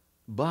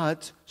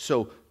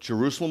 so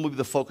Jerusalem will be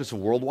the focus of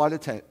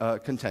worldwide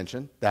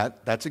contention.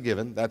 That's a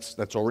given.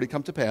 That's already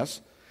come to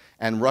pass.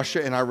 And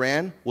Russia and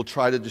Iran will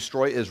try to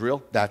destroy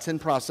Israel. That's in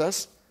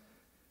process.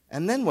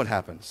 And then what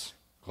happens?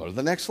 Go to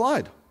the next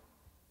slide.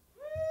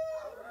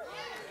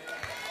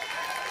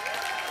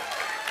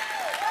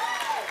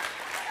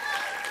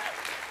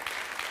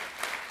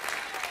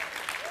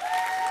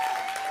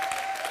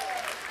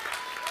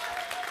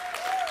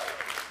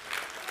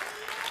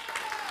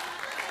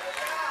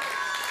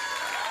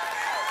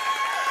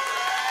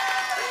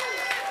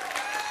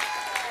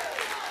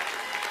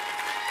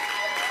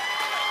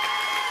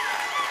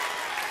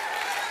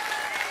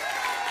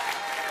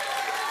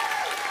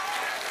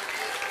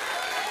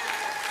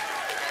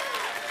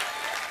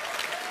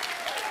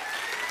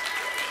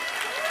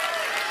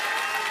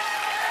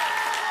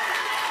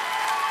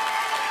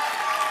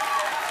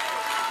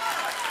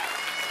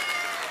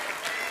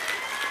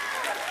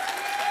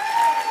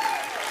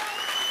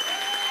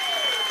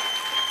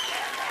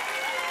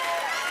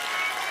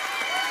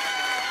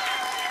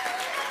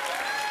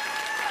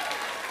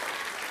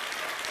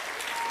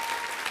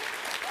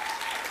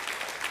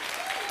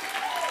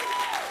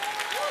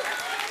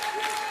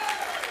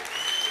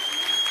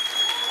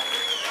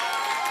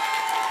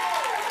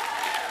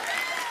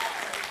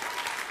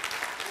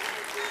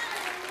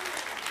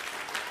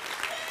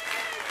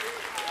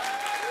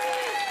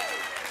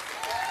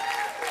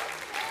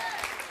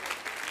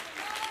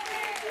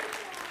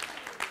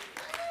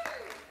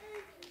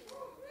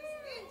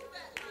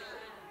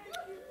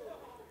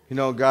 You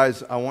know,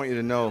 guys, I want you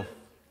to know,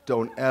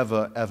 don't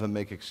ever, ever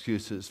make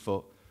excuses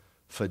for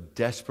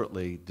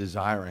desperately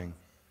desiring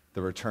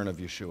the return of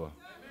Yeshua.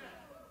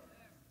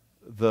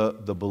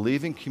 The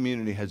believing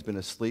community has been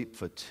asleep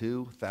for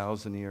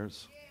 2,000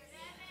 years.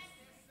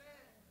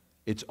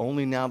 It's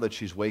only now that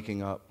she's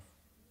waking up.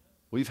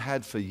 We've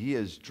had for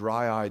years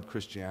dry-eyed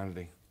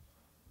Christianity.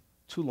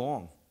 Too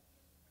long.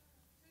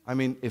 I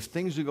mean, if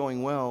things are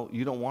going well,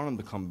 you don't want them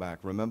to come back.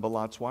 Remember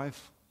Lot's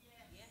wife?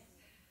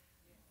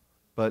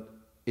 But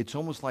it's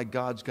almost like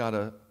God's got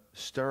to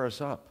stir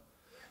us up.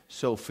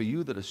 So for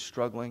you that are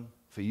struggling,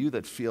 for you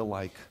that feel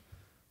like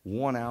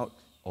worn out,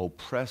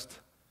 oppressed,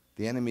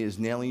 the enemy is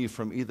nailing you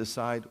from either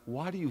side,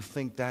 why do you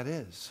think that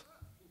is?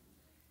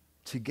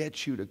 To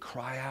get you to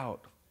cry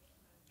out,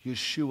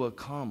 Yeshua,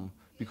 come.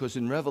 Because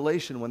in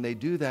Revelation, when they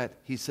do that,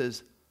 he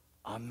says,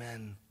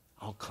 Amen,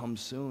 I'll come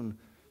soon.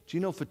 Do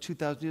you know for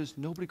 2,000 years,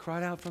 nobody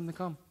cried out for him to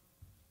come?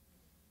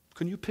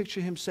 Can you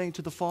picture him saying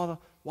to the Father,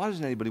 why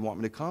doesn't anybody want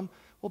me to come?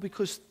 Well,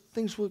 because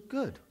things were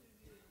good.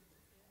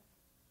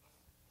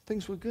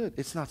 Things were good.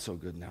 It's not so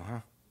good now, huh?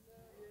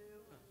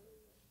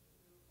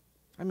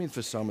 I mean,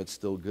 for some it's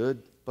still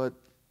good, but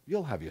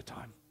you'll have your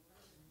time.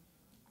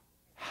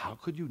 How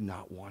could you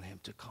not want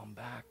him to come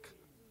back?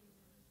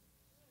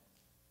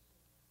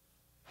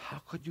 How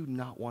could you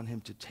not want him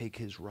to take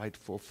his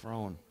rightful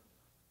throne?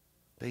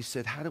 They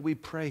said, how do we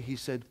pray? He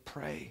said,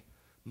 pray,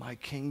 my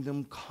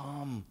kingdom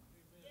come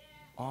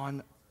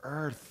on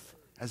earth.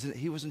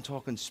 He wasn't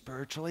talking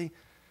spiritually.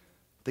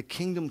 The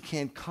kingdom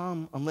can't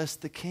come unless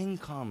the king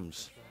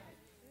comes.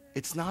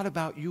 It's not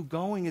about you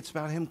going, it's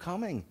about him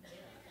coming.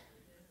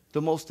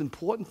 The most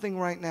important thing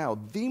right now,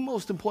 the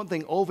most important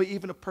thing over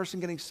even a person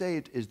getting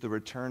saved is the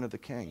return of the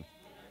king.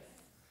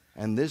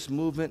 And this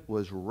movement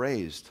was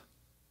raised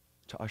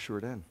to usher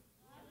it in.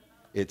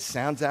 It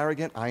sounds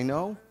arrogant, I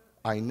know,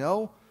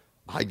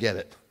 I get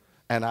it.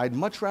 And I'd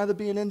much rather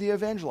be in India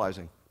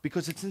evangelizing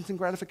because it's instant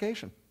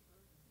gratification.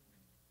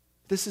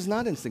 This is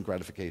not instant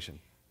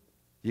gratification.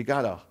 You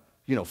got to,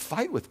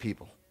 fight with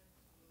people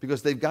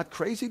because they've got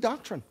crazy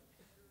doctrine.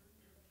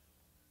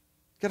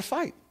 You got to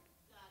fight.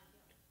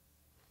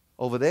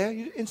 Over there,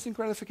 instant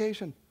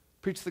gratification.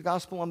 Preach the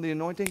gospel on the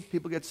anointing,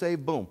 people get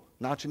saved, boom.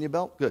 Notch in your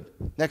belt, good.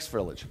 Next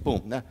village,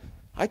 boom. Now,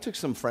 I took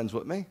some friends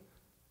with me.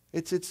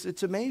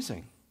 It's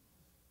amazing.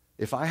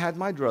 If I had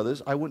my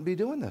druthers, I wouldn't be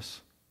doing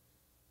this.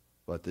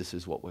 But this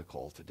is what we're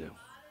called to do.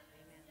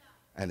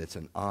 And it's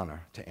an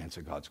honor to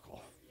answer God's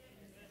call.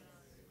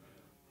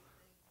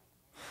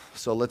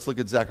 So let's look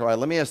at Zechariah.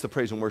 Let me ask the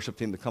praise and worship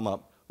team to come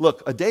up.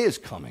 Look, a day is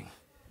coming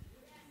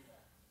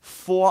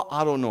for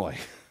Adonai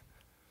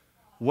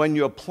when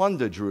your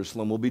plunder,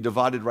 Jerusalem, will be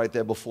divided right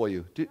there before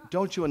you.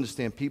 Don't you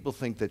understand? People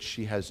think that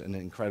she has an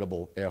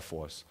incredible air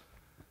force.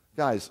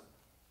 Guys,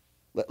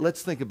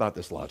 let's think about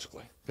this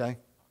logically, okay?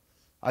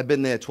 I've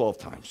been there 12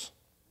 times,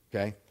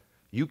 okay?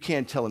 You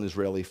can't tell an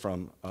Israeli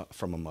from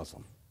a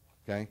Muslim,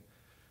 okay?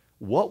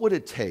 What would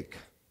it take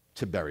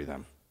to bury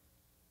them?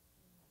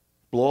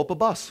 Blow up a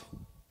bus,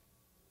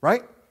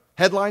 right?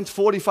 Headlines,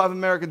 45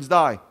 Americans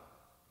die.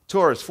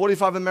 Tourists,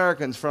 45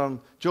 Americans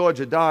from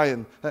Georgia die,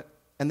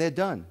 and they're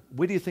done.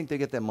 Where do you think they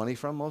get their money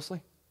from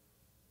mostly?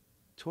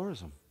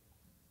 Tourism.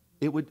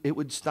 It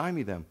would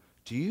stymie them.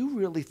 Do you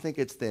really think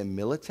it's their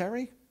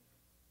military?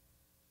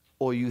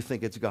 Or you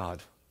think it's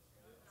God?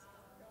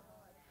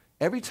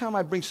 Every time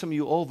I bring some of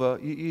you over,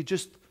 you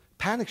just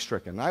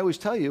panic-stricken. I always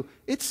tell you,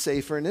 it's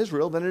safer in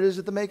Israel than it is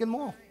at the Macon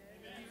Mall.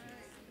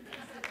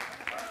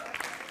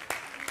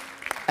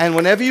 And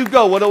whenever you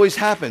go, what always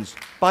happens?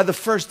 By the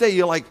first day,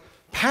 you're like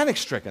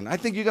panic-stricken. I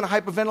think you're going to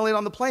hyperventilate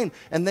on the plane.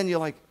 And then you're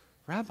like,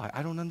 Rabbi,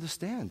 I don't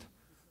understand.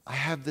 I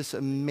have this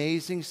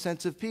amazing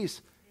sense of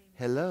peace.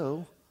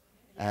 Hello,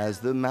 as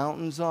the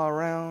mountains are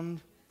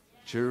round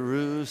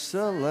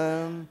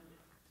Jerusalem,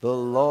 the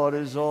Lord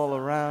is all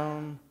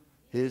around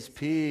his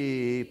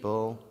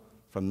people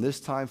from this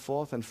time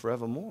forth and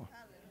forevermore.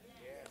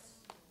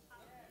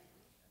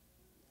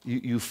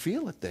 You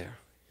feel it there,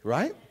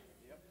 right?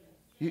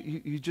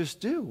 You just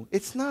do.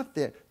 It's not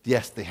that,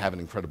 yes, they have an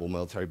incredible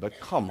military, but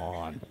come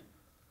on.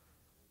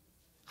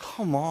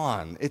 Come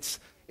on. It's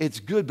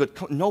good,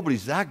 but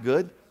nobody's that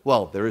good.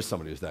 Well, there is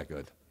somebody who's that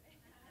good.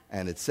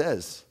 And it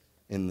says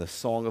in the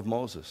Song of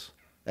Moses,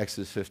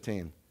 Exodus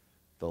 15,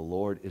 the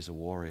Lord is a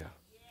warrior,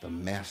 the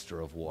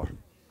master of war.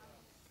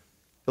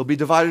 It'll be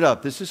divided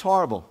up. This is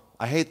horrible.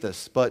 I hate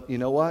this. But you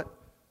know what?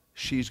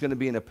 She's going to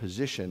be in a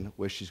position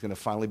where she's going to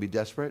finally be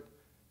desperate,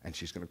 and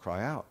she's going to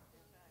cry out.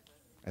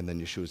 And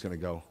then Yeshua's going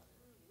to go,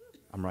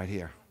 I'm right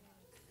here.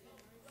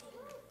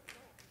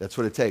 That's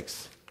what it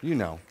takes. You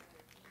know.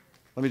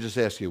 Let me just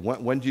ask you,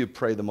 when do you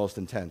pray the most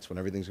intense? When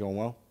everything's going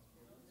well?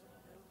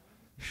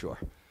 Sure.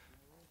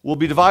 We'll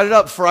be divided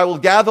up, for I will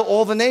gather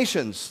all the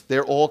nations.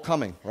 They're all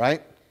coming,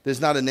 right?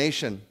 There's not a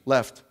nation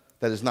left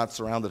that has not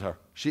surrounded her.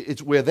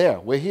 We're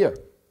there. We're here.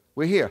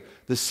 We're here.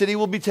 The city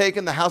will be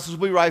taken. The houses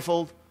will be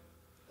rifled.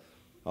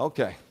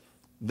 Okay.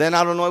 Then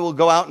Adonai will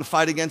go out and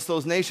fight against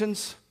those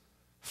nations.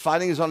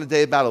 Fighting is on a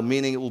day of battle,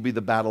 meaning it will be the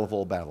battle of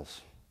all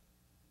battles.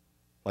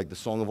 Like the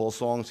Song of All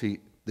Songs,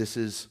 This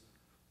is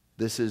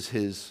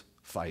his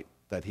fight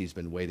that he's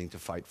been waiting to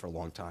fight for a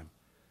long time.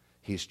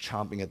 He's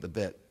chomping at the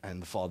bit,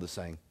 and the Father's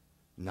saying,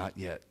 not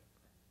yet,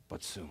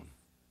 but soon.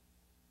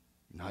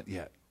 Not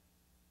yet,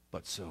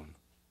 but soon.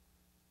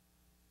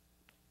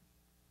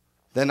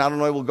 Then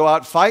Adonai will go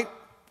out and fight.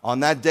 On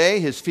that day,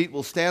 his feet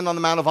will stand on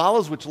the Mount of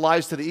Olives, which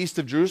lies to the east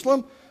of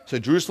Jerusalem. So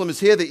Jerusalem is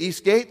here, the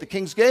east gate, the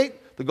king's gate,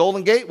 the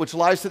golden gate, which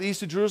lies to the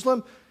east of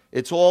Jerusalem.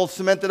 It's all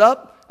cemented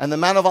up, and the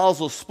Mount of Olives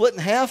will split in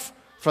half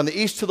from the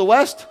east to the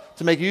west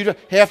to make a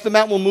half the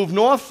mountain will move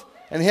north,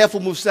 and half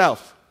will move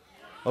south.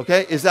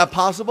 Okay? Is that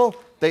possible?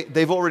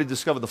 They've already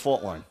discovered the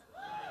fault line.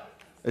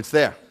 It's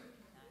there.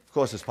 Of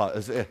course it's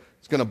possible.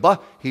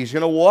 He's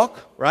going to walk,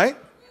 right?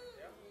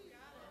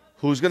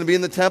 Who's going to be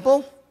in the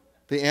temple?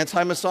 The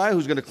anti-Messiah,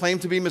 who's going to claim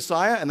to be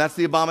Messiah, and that's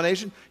the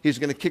abomination. He's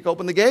going to kick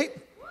open the gate.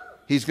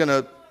 He's going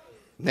to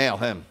nail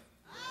him.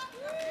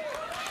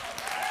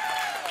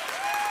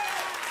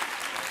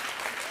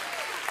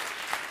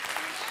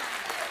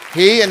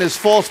 He and his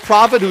false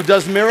prophet who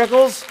does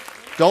miracles,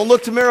 don't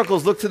look to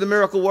miracles, look to the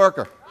miracle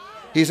worker.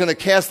 He's going to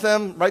cast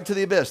them right to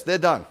the abyss. They're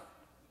done.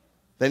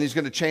 Then he's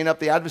going to chain up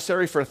the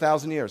adversary for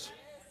 1,000 years.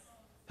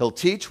 He'll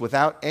teach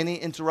without any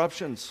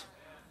interruptions.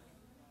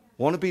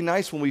 Won't it be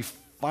nice when we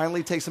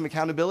finally take some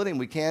accountability and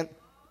we can't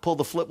pull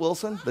the Flip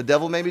Wilson? The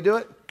devil made me do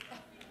it.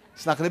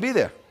 It's not going to be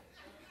there.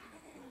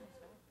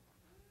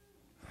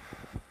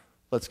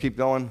 Let's keep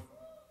going.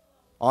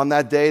 On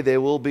that day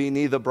there will be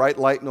neither bright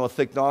light nor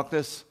thick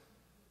darkness.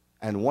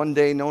 And one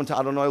day known to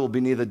Adonai will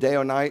be neither day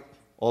or night,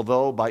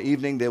 although by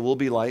evening there will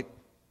be light,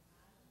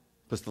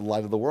 because the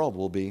light of the world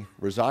will be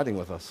residing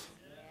with us.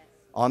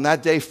 On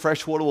that day,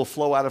 fresh water will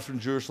flow out from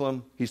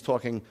Jerusalem. He's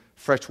talking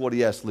fresh water,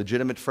 yes,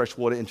 legitimate fresh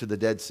water into the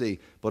Dead Sea,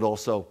 but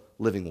also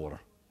living water.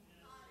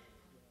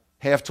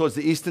 Half towards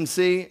the eastern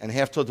sea and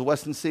half towards the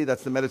western sea,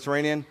 that's the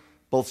Mediterranean,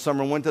 both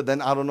summer and winter.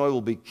 Then Adonai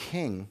will be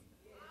king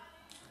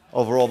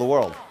over all the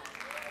world.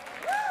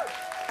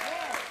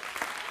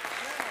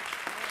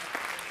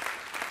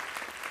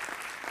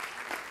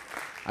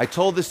 I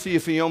told this to you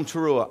for Yom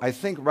Teruah. I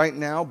think right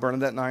now,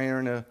 Bernadette and I are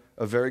in a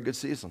very good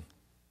season.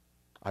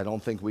 I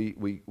don't think we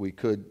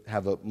could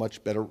have a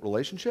much better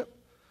relationship.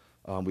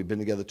 We've been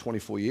together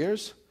 24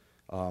 years.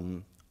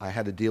 I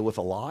had to deal with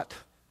a lot.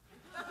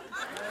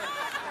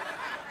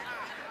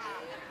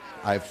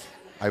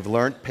 I've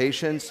learned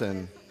patience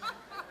and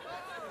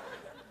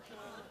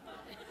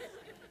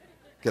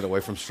get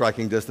away from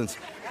striking distance.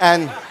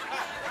 And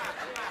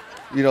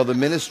you know, the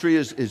ministry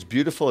is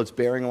beautiful. It's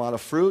bearing a lot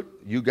of fruit.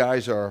 You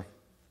guys are,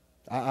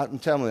 I'm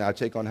telling you, I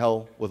take on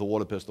hell with a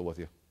water pistol with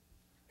you.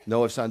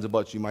 No ifs, ands, or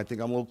buts. You might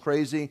think I'm a little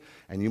crazy,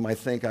 and you might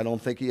think I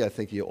don't think of you. I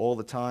think of you all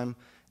the time,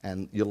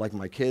 and you're like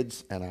my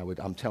kids, and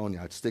I'm telling you,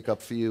 I'd stick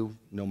up for you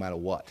no matter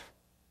what.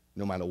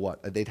 No matter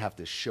what. They'd have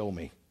to show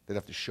me. They'd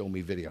have to show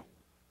me video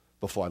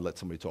before I'd let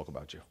somebody talk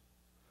about you.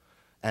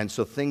 And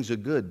so things are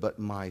good, but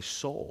my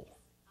soul,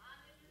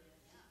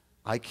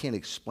 I can't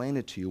explain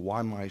it to you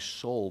why my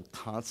soul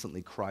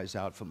constantly cries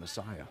out for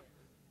Messiah.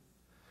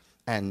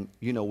 And,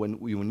 you know, when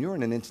you're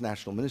in an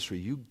international ministry,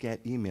 you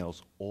get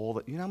emails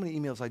you know how many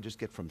emails I just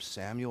get from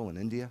Samuel in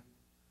India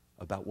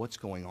about what's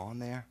going on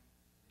there?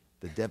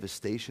 The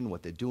devastation,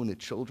 what they're doing to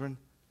children.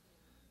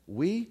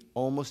 We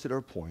almost at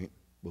our point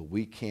where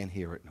we can't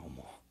hear it no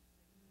more.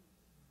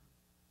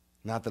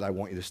 Not that I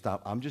want you to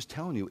stop. I'm just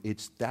telling you,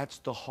 that's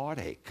the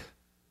heartache.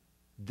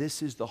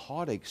 This is the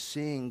heartache,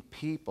 seeing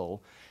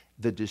people,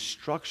 the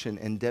destruction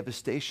and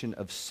devastation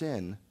of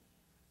sin,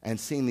 and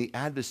seeing the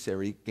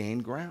adversary gain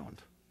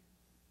ground.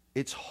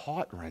 It's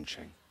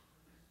heart-wrenching.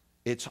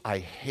 I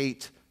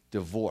hate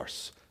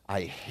divorce.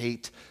 I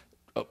hate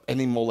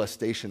any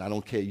molestation. I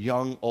don't care,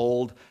 young,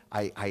 old.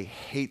 I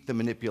hate the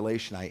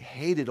manipulation. I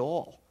hate it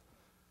all.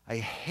 I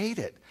hate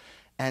it.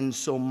 And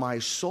so my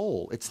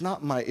soul, it's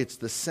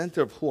the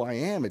center of who I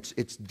am.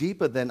 It's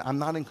deeper than, I'm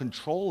not in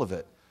control of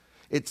it.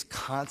 It's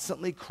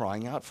constantly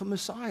crying out for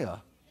Messiah.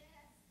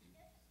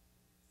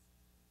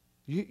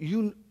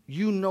 You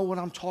know what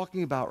I'm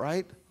talking about,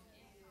 right?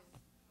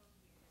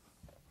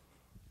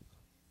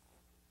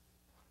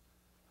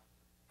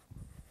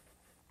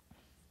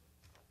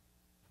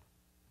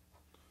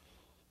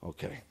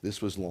 Okay,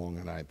 this was long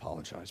and I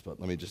apologize, but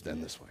let me just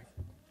end this way.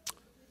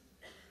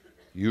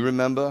 You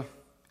remember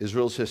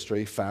Israel's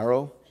history,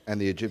 Pharaoh and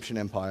the Egyptian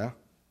Empire.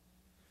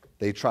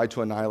 They tried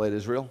to annihilate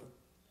Israel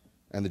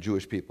and the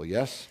Jewish people,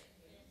 yes?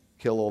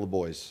 Kill all the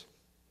boys.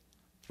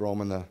 Throw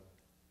them in the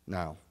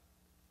Nile.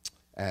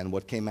 And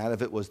what came out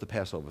of it was the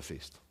Passover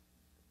feast.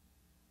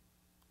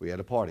 We had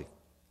a party.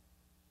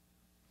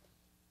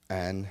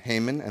 And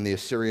Haman and the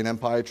Assyrian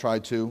Empire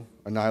tried to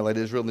annihilate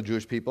Israel and the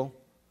Jewish people,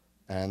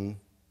 and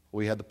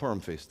we had the Purim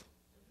feast.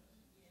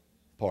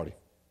 Party.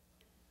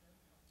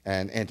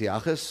 And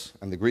Antiochus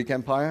and the Greek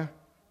Empire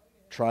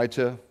tried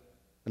to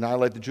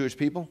annihilate the Jewish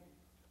people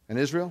and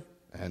Israel,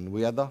 and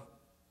we had the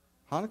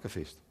Hanukkah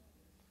feast.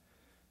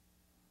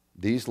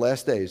 These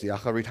last days, the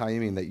Acharit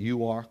HaYamim that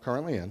you are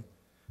currently in,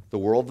 the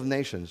world of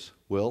nations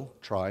will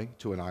try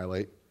to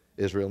annihilate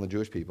Israel and the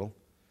Jewish people.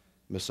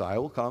 Messiah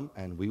will come,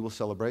 and we will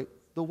celebrate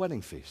the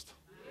wedding feast.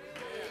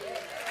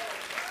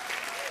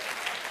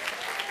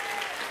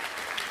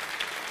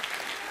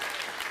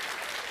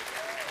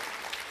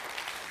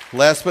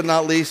 Last but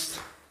not least,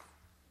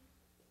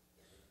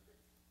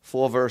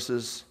 4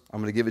 verses. I'm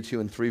going to give it to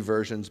you in 3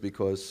 versions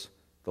because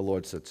the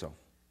Lord said so.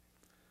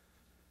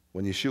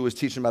 When Yeshua was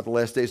teaching about the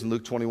last days in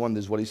Luke 21,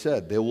 this is what he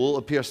said. There will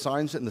appear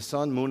signs in the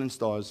sun, moon, and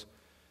stars,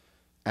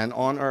 and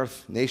on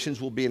earth nations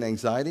will be in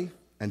anxiety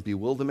and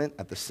bewilderment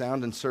at the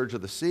sound and surge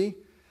of the sea,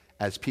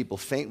 as people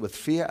faint with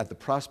fear at the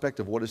prospect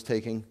of what is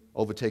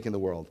overtaking the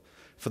world.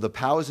 For the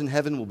powers in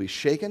heaven will be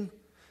shaken,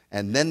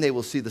 and then they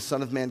will see the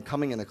Son of Man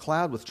coming in a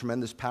cloud with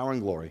tremendous power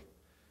and glory.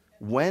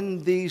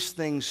 When these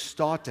things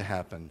start to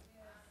happen,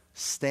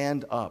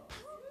 stand up.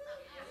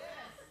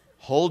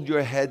 Hold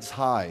your heads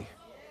high,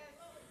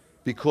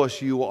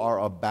 because you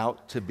are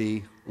about to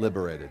be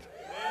liberated.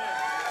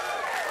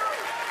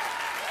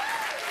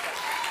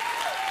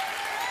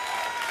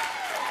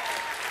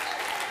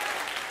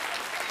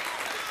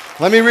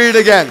 Let me read it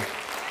again.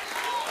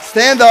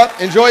 Stand up,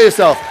 enjoy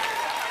yourself.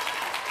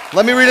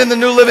 Let me read it in the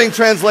New Living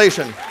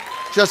Translation,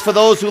 just for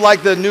those who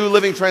like the New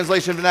Living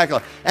Translation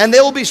vernacular. And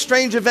there will be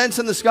strange events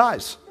in the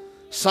skies,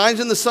 signs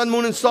in the sun,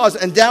 moon, and stars,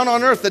 and down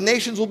on earth the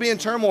nations will be in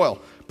turmoil,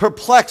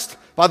 perplexed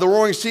by the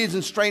roaring seas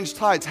and strange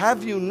tides.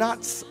 Have you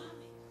not...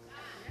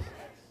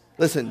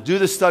 Listen, do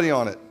the study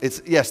on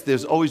it. Yes,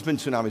 there's always been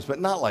tsunamis,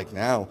 but not like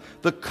now.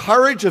 The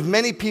courage of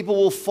many people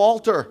will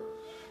falter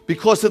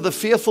because of the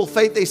fearful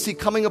fate they see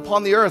coming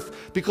upon the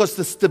earth, because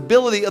the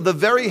stability of the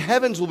very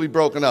heavens will be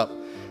broken up.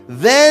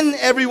 Then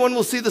everyone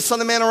will see the Son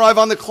of Man arrive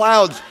on the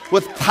clouds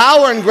with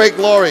power and great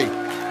glory.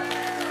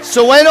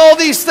 So when all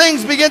these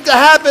things begin to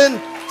happen,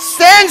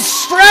 stand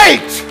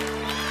straight.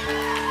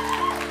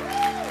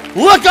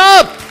 Look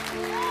up.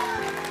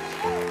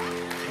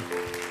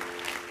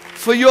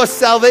 For your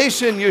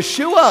salvation,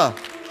 Yeshua,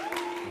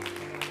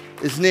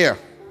 is near.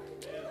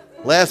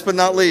 Last but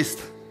not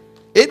least,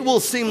 it will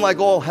seem like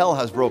all hell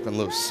has broken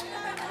loose.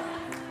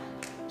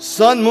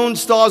 Sun, moon,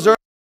 stars, earth,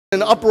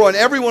 in an uproar, and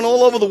everyone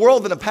all over the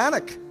world in a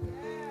panic.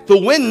 The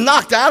wind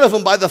knocked out of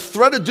them by the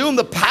threat of doom,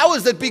 the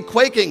powers that be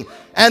quaking.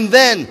 And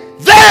then,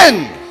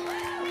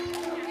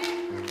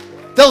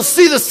 they'll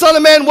see the Son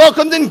of Man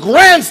welcomed in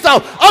grand style,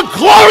 a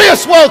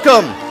glorious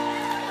welcome.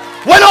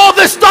 When all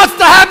this starts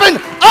to happen,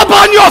 up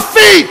on your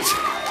feet.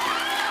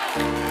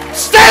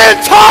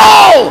 Stand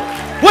tall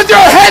with your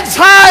heads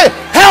high.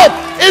 Help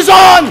is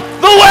on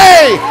the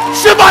way.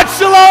 Shabbat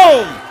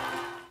shalom.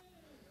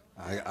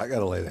 I got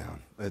to lay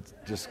down. It's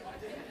just,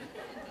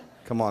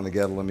 come on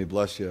together. Let me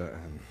bless you.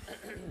 And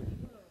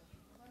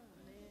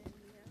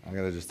I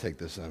got to just take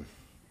this in.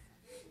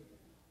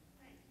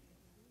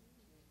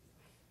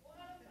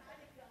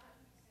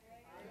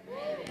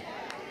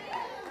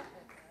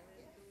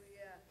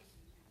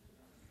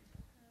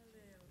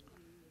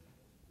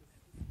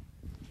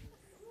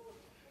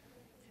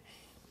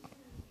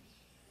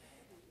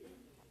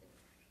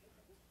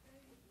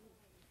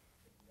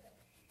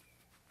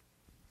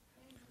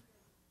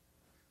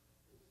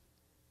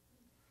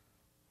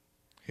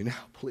 You know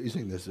how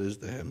pleasing this is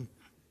to him.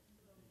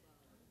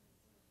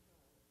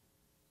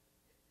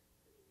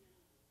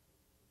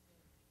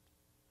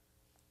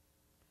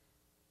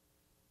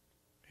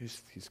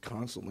 He's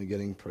constantly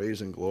getting praise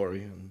and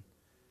glory, and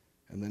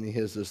then he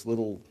has this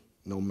little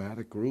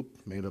nomadic group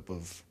made up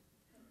of,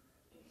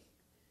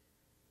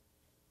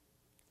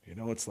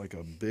 it's like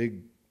a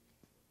big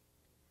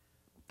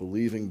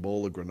believing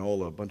bowl of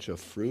granola, a bunch of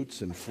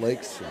fruits and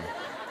flakes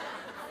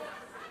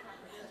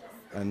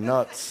and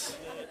nuts.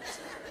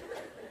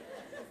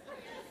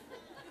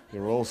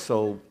 They're all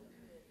so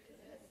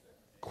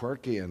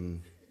quirky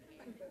and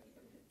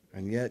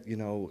yet,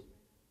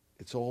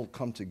 it's all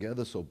come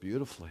together so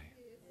beautifully.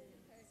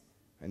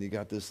 And you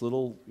got this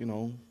little,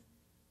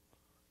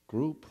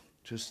 group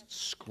just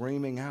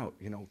screaming out,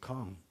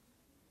 come,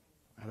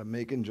 out of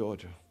Macon,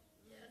 Georgia.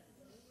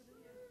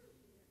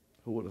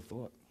 Who would have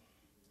thought?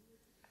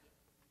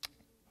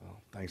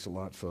 Well, thanks a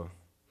lot for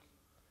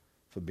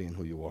being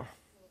who you are.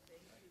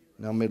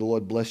 Now may the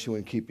Lord bless you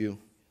and keep you.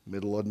 May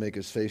the Lord make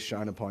his face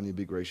shine upon you,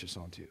 be gracious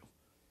unto you.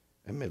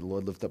 And may the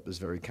Lord lift up his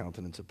very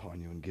countenance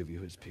upon you and give you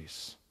his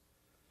peace.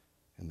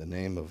 In the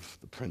name of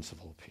the Prince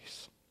of all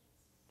peace.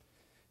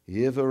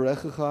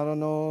 Yivarechecha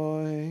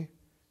Adonai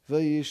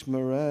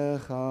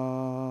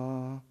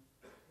v'yishmerecha.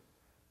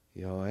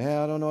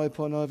 Yo'eh Adonai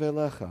pono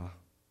v'elecha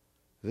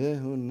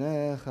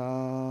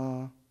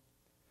v'hunecha.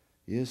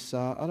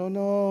 Yisa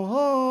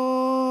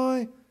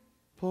Adonai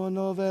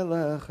pono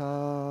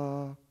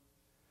v'elecha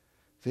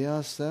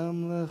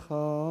v'yasem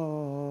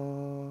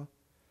lecha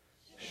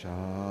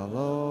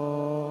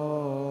shalom.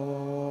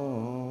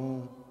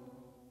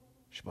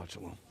 Shabbat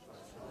shalom.